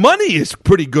 And the money is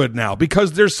pretty good now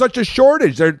because there's such a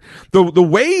shortage. The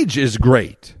wage is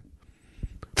great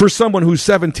for someone who's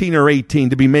 17 or 18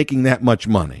 to be making that much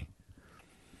money.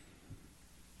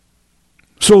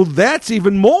 So that's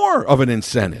even more of an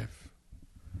incentive.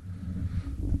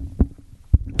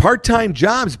 Part-time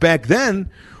jobs back then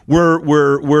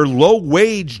were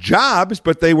low-wage jobs,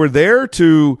 but they were there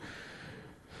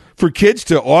for kids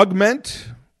to augment,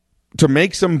 to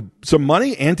make some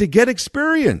money, and to get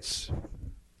experience.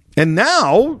 And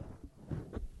now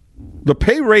the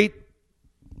pay rate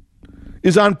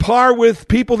is on par with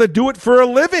people that do it for a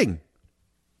living.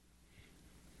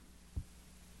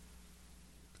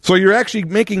 So you're actually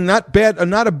making not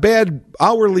a bad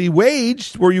hourly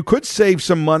wage where you could save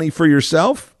some money for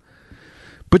yourself,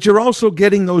 but you're also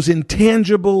getting those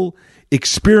intangible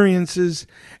experiences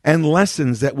and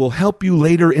lessons that will help you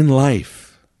later in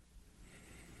life.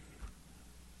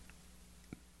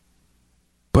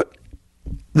 But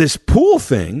this pool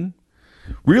thing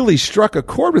really struck a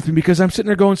chord with me because I'm sitting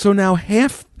there going, so now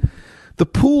half the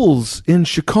pools in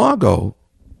Chicago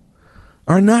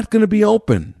are not going to be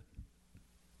open.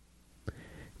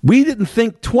 We didn't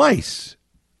think twice.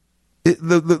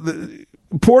 The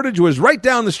Portage was right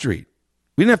down the street.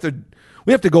 We didn't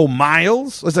have to go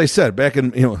miles. As I said, back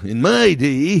in my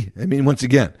day, I mean, once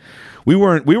again, we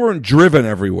weren't driven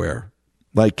everywhere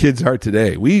like kids are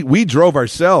today. We drove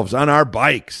ourselves on our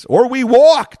bikes, or we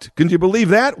walked. Can you believe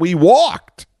that? We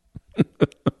walked.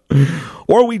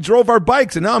 Or we drove our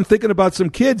bikes. And now I'm thinking about some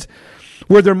kids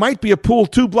where there might be a pool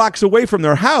 2 blocks away from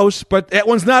their house, but that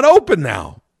one's not open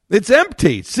now. It's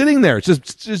empty. It's sitting there. It's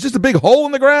just a big hole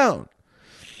in the ground.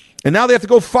 And now they have to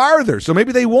go farther, so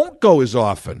maybe they won't go as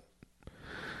often.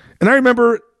 And I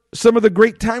remember some of the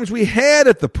great times we had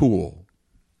at the pool.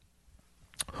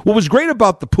 What was great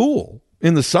about the pool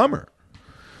in the summer,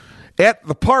 at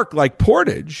the park like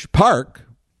Portage Park,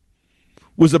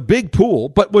 was a big pool,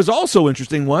 but was also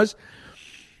interesting was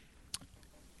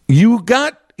you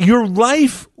got your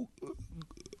life,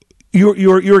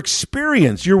 your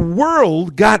experience, your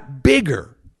world got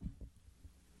bigger.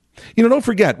 Don't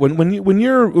forget when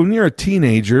you're a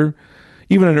teenager,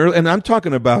 even an early, and I'm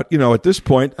talking about, at this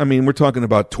point, I mean, we're talking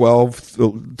about 12,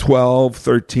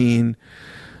 13,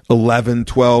 11,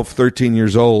 12, 13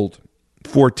 years old,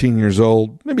 14 years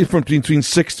old, maybe from between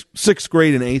sixth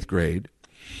grade and 8th grade.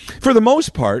 For the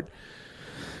most part,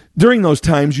 during those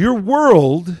times, your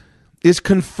world is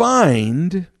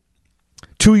confined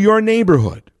to your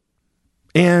neighborhood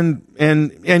and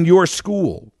your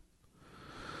school.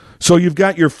 So you've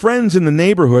got your friends in the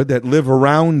neighborhood that live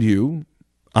around you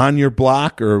on your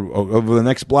block or over the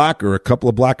next block or a couple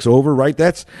of blocks over, right?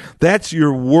 That's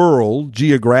your world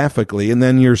geographically. And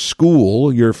then your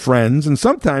school, your friends. And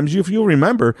sometimes, if you'll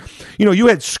remember, you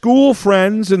had school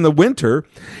friends in the winter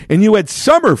and you had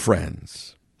summer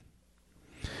friends.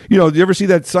 Do you ever see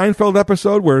that Seinfeld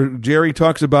episode where Jerry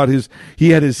talks about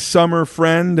he had his summer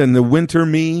friend and the winter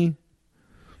me?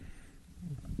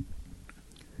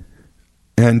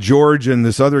 And George and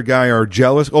this other guy are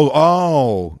jealous.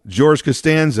 Oh, George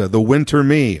Costanza, the winter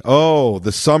me. Oh,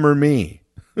 the summer me.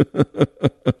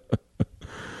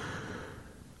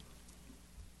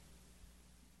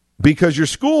 Because your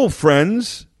school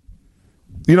friends,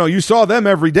 you saw them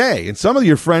every day. And some of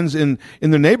your friends in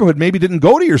the neighborhood maybe didn't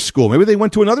go to your school. Maybe they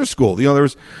went to another school.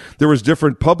 There was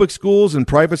different public schools and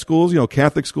private schools,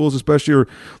 Catholic schools especially, or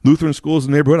Lutheran schools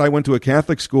in the neighborhood. I went to a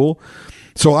Catholic school.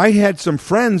 So I had some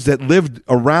friends that lived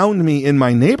around me in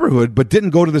my neighborhood, but didn't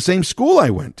go to the same school I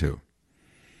went to.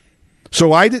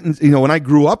 So I didn't, when I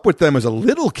grew up with them as a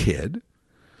little kid,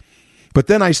 but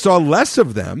then I saw less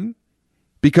of them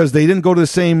because they didn't go to the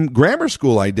same grammar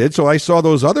school I did. So I saw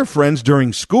those other friends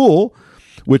during school,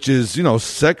 which is,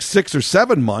 6 or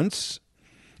 7 months,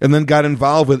 and then got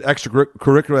involved with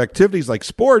extracurricular activities like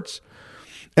sports.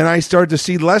 And I started to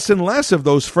see less and less of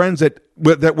those friends that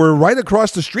were right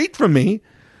across the street from me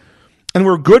and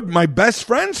were my best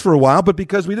friends for a while. But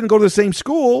because we didn't go to the same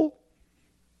school,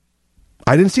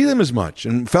 I didn't see them as much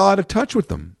and fell out of touch with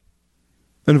them,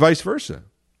 and vice versa.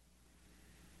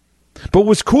 But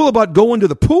what's cool about going to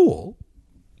the pool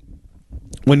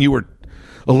when you were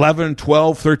 11,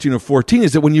 12, 13, or 14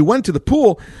 is that when you went to the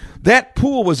pool, that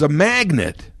pool was a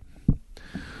magnet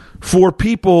for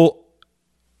people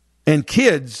and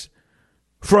kids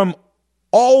from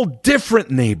all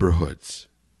different neighborhoods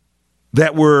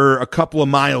that were a couple of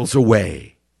miles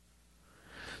away.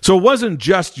 So it wasn't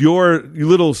just your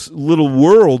little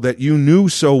world that you knew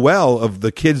so well of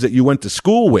the kids that you went to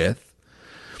school with.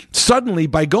 Suddenly,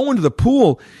 by going to the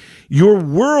pool, your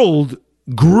world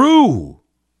grew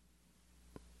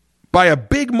by a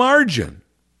big margin,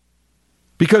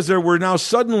 because there were now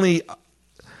suddenly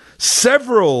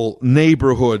several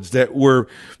neighborhoods that were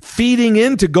feeding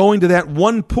into going to that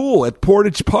one pool at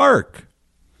Portage Park.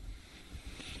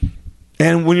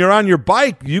 And when you're on your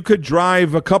bike, you could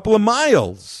drive a couple of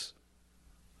miles.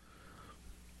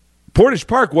 Portage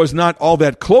Park was not all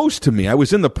that close to me. I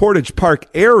was in the Portage Park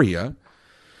area,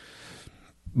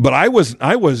 but I was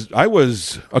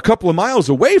a couple of miles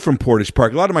away from Portage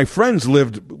Park. A lot of my friends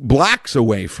lived blocks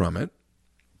away from it.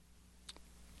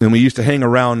 And we used to hang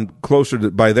around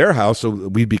by their house, so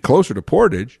we'd be closer to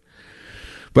Portage.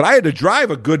 But I had to drive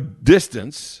a good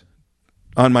distance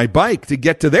on my bike to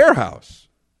get to their house.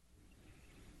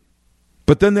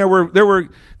 But then there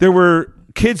were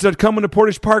kids that come into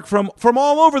Portage Park from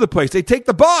all over the place. They take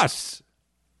the bus.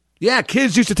 Yeah,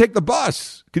 kids used to take the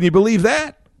bus. Can you believe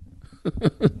that?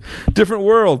 Different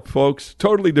world, folks.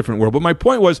 Totally different world. But my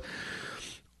point was,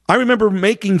 I remember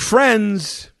making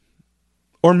friends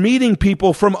or meeting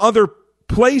people from other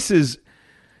places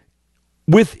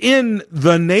within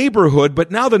the neighborhood,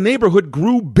 but now the neighborhood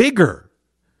grew bigger.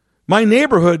 My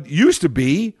neighborhood used to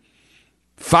be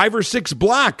 5 or 6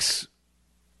 blocks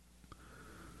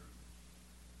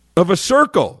of a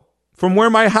circle from where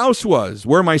my house was,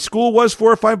 where my school was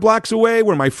 4 or 5 blocks away,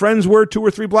 where my friends were 2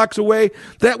 or 3 blocks away.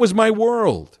 That was my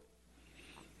world.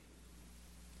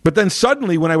 But then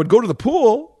suddenly, when I would go to the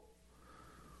pool,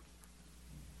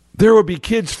 there would be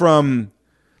kids from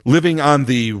living on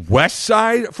the west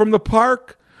side from the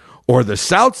park, or the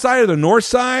south side, or the north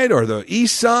side, or the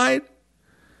east side.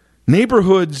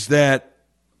 Neighborhoods that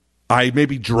I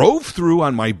maybe drove through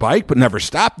on my bike, but never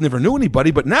stopped, never knew anybody.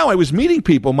 But now I was meeting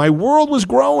people. My world was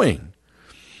growing.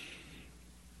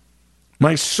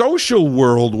 My social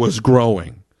world was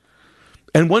growing.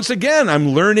 And once again, I'm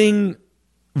learning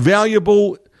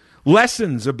valuable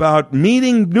lessons about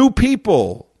meeting new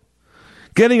people,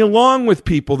 getting along with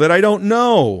people that I don't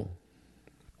know,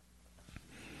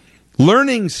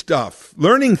 learning stuff,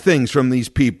 learning things from these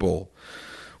people.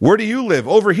 Where do you live?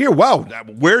 Over here. Wow,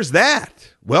 where's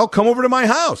that? Well, come over to my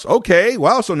house. Okay,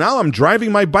 well, so now I'm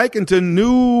driving my bike into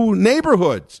new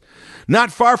neighborhoods.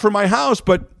 Not far from my house,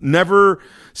 but never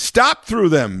stopped through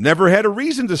them, never had a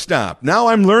reason to stop. Now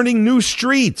I'm learning new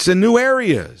streets and new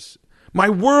areas. My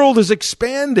world is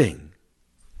expanding,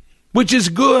 which is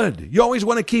good. You always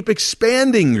want to keep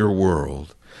expanding your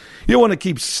world. You don't want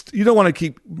to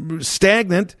keep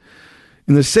stagnant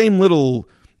in the same little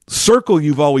circle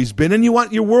you've always been in. You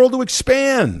want your world to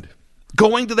expand.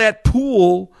 Going to that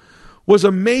pool was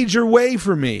a major way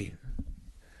for me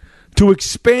to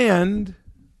expand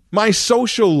my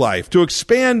social life, to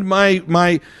expand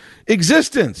my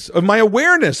existence, of my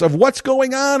awareness of what's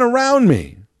going on around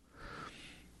me.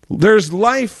 There's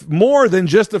life more than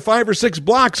just the 5 or 6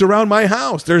 blocks around my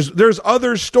house. There's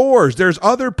other stores. There's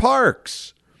other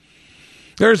parks.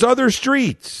 There's other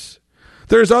streets.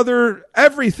 There's other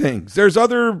everything. There's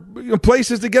other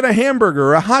places to get a hamburger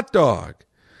or a hot dog.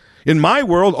 In my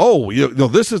world,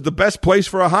 this is the best place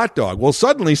for a hot dog. Well,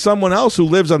 suddenly someone else who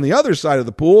lives on the other side of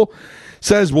the pool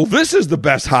says, well, this is the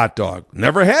best hot dog.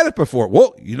 Never had it before.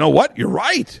 Well, you know what? You're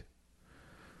right.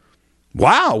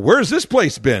 Wow, where's this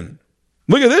place been?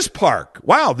 Look at this park.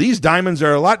 Wow, these diamonds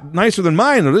are a lot nicer than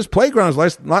mine. Or this playground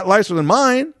is a lot nicer than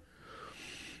mine.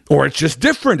 Or it's just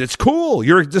different. It's cool.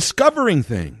 You're discovering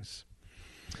things.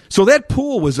 So that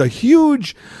pool was a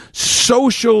huge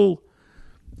social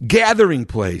gathering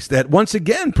place that once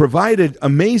again provided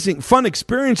amazing fun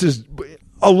experiences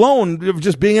alone of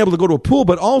just being able to go to a pool,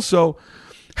 but also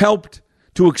helped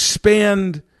to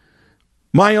expand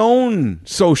my own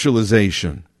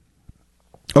socialization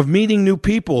of meeting new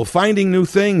people, finding new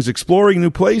things, exploring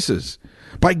new places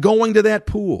by going to that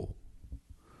pool.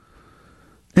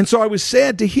 And so I was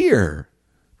sad to hear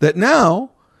that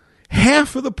now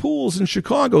half of the pools in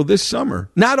Chicago this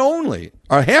summer, not only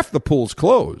are half the pools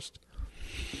closed,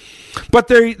 but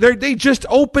they just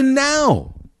opened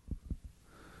now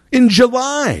in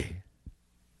July.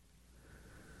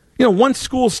 Once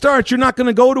school starts, you're not going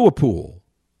to go to a pool.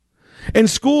 And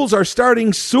schools are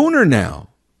starting sooner now.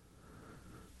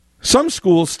 Some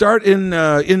schools start in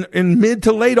mid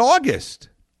to late August.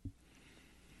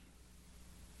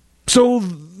 So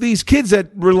these kids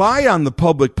that rely on the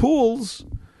public pools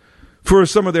for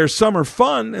some of their summer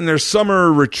fun and their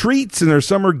summer retreats and their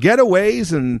summer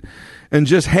getaways and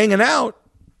just hanging out,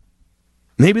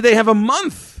 maybe they have a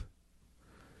month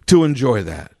to enjoy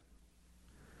that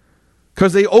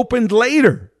because they opened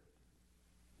later.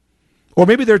 Or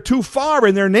maybe they're too far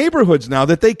in their neighborhoods now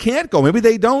that they can't go. Maybe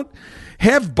they don't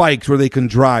have bikes where they can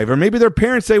drive. Or maybe their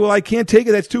parents say, well, I can't take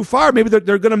it. That's too far. Maybe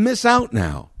they're going to miss out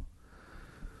now.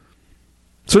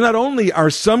 So not only are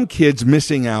some kids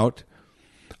missing out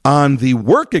on the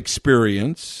work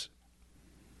experience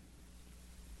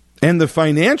and the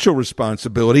financial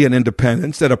responsibility and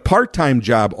independence that a part-time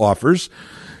job offers,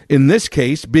 in this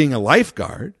case, being a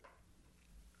lifeguard.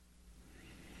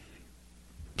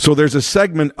 So there's a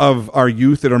segment of our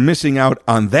youth that are missing out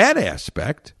on that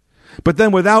aspect. But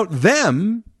then without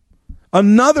them,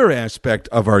 another aspect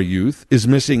of our youth is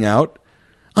missing out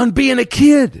on being a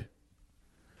kid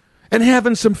and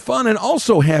having some fun and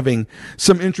also having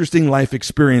some interesting life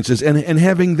experiences and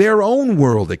having their own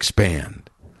world expand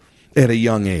at a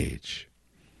young age.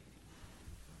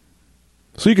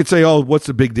 So you could say, oh, what's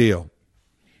the big deal?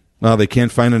 Well, they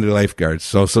can't find any lifeguards,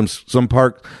 so some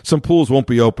pools won't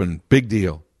be open. Big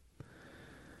deal.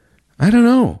 I don't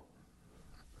know.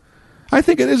 I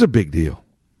think it is a big deal.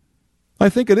 I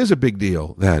think it is a big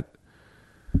deal that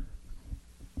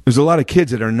there's a lot of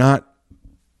kids that are not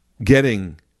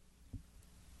getting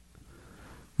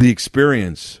the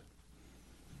experience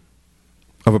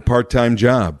of a part-time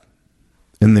job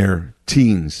in their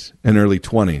teens and early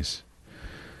 20s.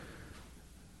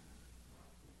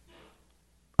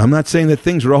 I'm not saying that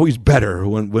things were always better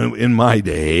when in my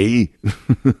day.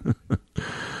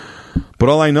 But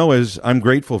all I know is I'm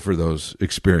grateful for those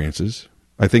experiences.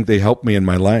 I think they helped me in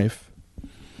my life.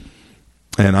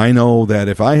 And I know that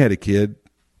if I had a kid,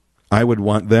 I would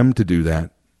want them to do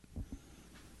that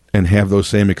and have those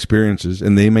same experiences.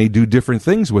 And they may do different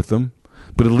things with them,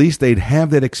 but at least they'd have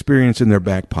that experience in their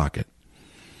back pocket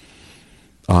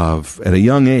of, at a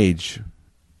young age,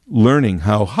 learning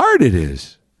how hard it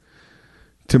is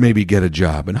to maybe get a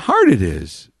job and hard it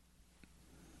is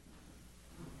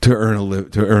to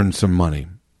earn some money.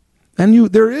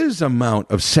 And there is amount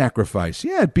of sacrifice.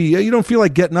 Yeah, you don't feel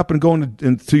like getting up and going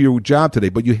to your job today,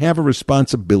 but you have a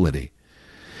responsibility.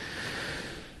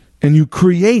 And you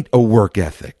create a work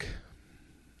ethic.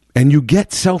 And you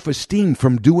get self-esteem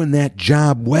from doing that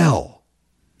job well.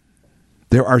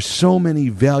 There are so many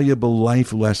valuable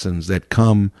life lessons that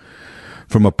come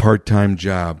from a part-time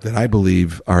job that I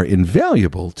believe are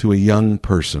invaluable to a young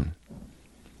person.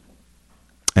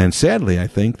 And sadly, I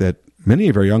think that many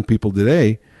of our young people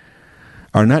today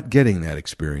are not getting that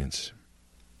experience.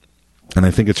 And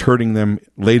I think it's hurting them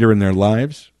later in their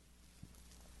lives.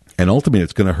 And ultimately,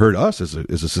 it's going to hurt us as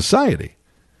a society.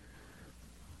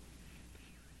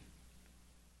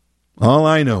 All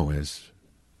I know is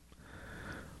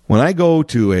when I go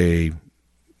to a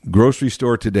grocery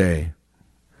store today,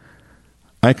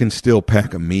 I can still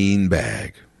pack a mean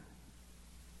bag.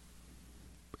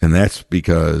 And that's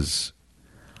because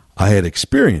I had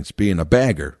experience being a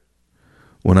bagger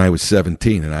when I was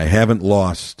 17, and I haven't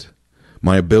lost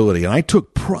my ability. And I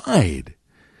took pride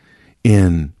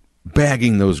in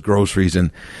bagging those groceries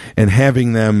and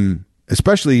having them,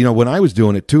 especially, when I was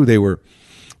doing it too,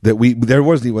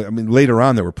 later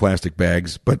on there were plastic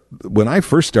bags, but when I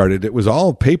first started, it was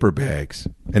all paper bags.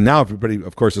 And now everybody,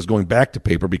 of course, is going back to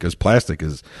paper because plastic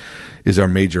is our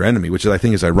major enemy, which I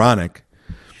think is ironic.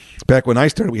 Back when I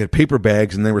started, we had paper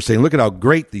bags, and they were saying, look at how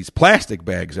great these plastic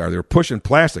bags are. They were pushing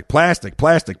plastic,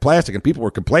 and people were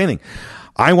complaining.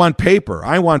 I want paper.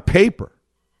 I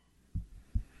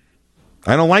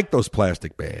don't like those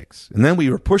plastic bags. And then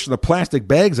we were pushing the plastic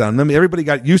bags on them. Everybody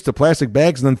got used to plastic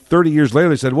bags, and then 30 years later,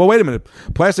 they said, well, wait a minute.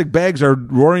 Plastic bags are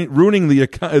ruining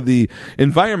the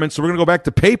environment, so we're going to go back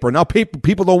to paper. Now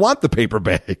people don't want the paper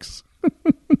bags.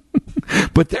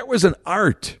 But there was an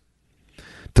art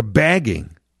to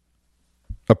bagging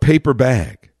a paper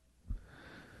bag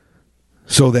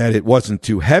so that it wasn't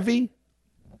too heavy,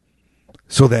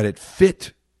 so that it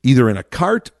fit either in a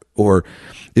cart or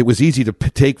it was easy to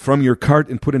take from your cart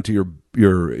and put into your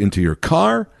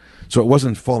car, so it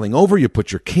wasn't falling over. You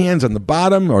put your cans on the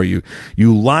bottom, or you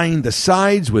lined the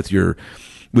sides with your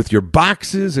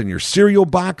boxes and your cereal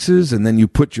boxes, and then you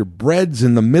put your breads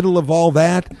in the middle of all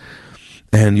that,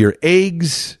 and your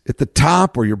eggs at the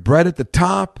top, or your bread at the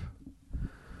top.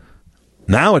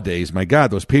 Nowadays, my God,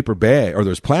 those paper bag or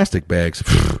those plastic bags.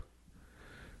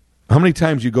 How many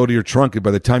times you go to your trunk and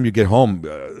by the time you get home,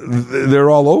 they're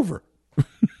all over.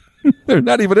 They're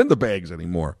not even in the bags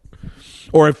anymore.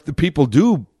 Or if the people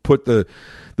do put the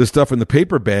stuff in the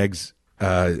paper bags,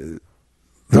 they'll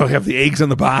have the eggs on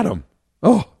the bottom.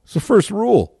 Oh, it's the first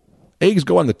rule. Eggs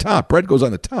go on the top. Bread goes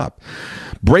on the top.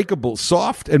 Breakable,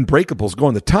 soft and breakables go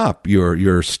on the top.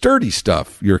 Your sturdy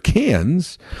stuff, your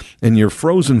cans and your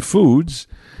frozen foods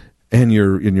and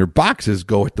your boxes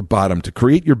go at the bottom to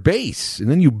create your base. And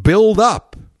then you build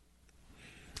up.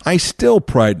 I still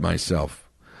pride myself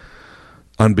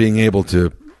on being able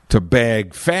to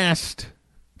bag fast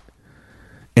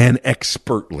and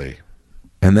expertly.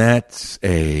 And that's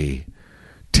a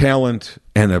talent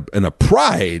and a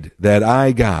pride that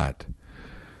I got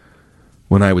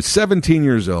when I was 17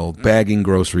 years old bagging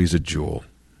groceries at Jewel.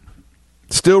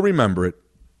 Still remember it.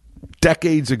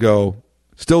 Decades ago.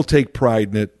 Still take pride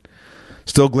in it.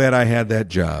 Still glad I had that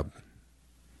job.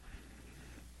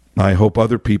 I hope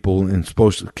other people, and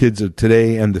kids of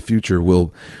today and the future,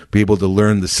 will be able to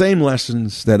learn the same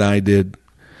lessons that I did,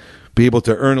 be able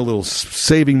to earn a little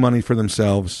saving money for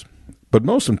themselves, but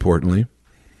most importantly,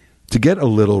 to get a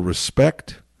little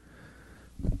respect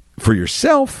for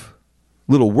yourself,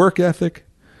 a little work ethic,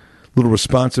 a little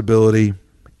responsibility,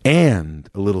 and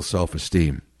a little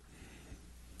self-esteem.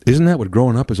 Isn't that what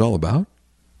growing up is all about?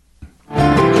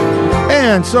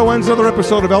 And so ends another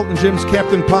episode of Elton Jim's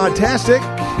Captain Podtastic.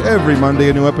 Every Monday,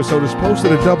 a new episode is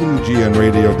posted at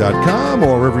WGNradio.com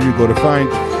or wherever you go to find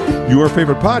your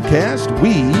favorite podcast.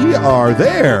 We are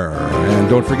there. And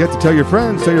don't forget to tell your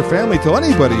friends, tell your family, tell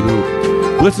anybody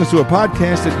who listens to a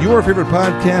podcast that your favorite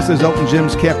podcast is Elton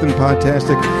Jim's Captain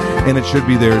Podtastic, and it should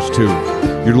be theirs too.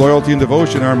 Your loyalty and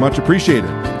devotion are much appreciated.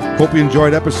 Hope you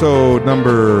enjoyed episode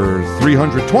number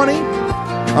 320.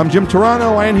 I'm Jim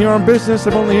Turano. I ain't here on business.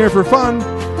 I'm only here for fun.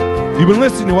 You've been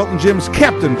listening to Elton Jim's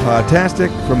Captain Podtastic,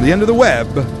 from the end of the web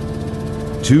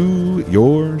to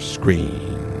your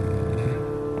screen.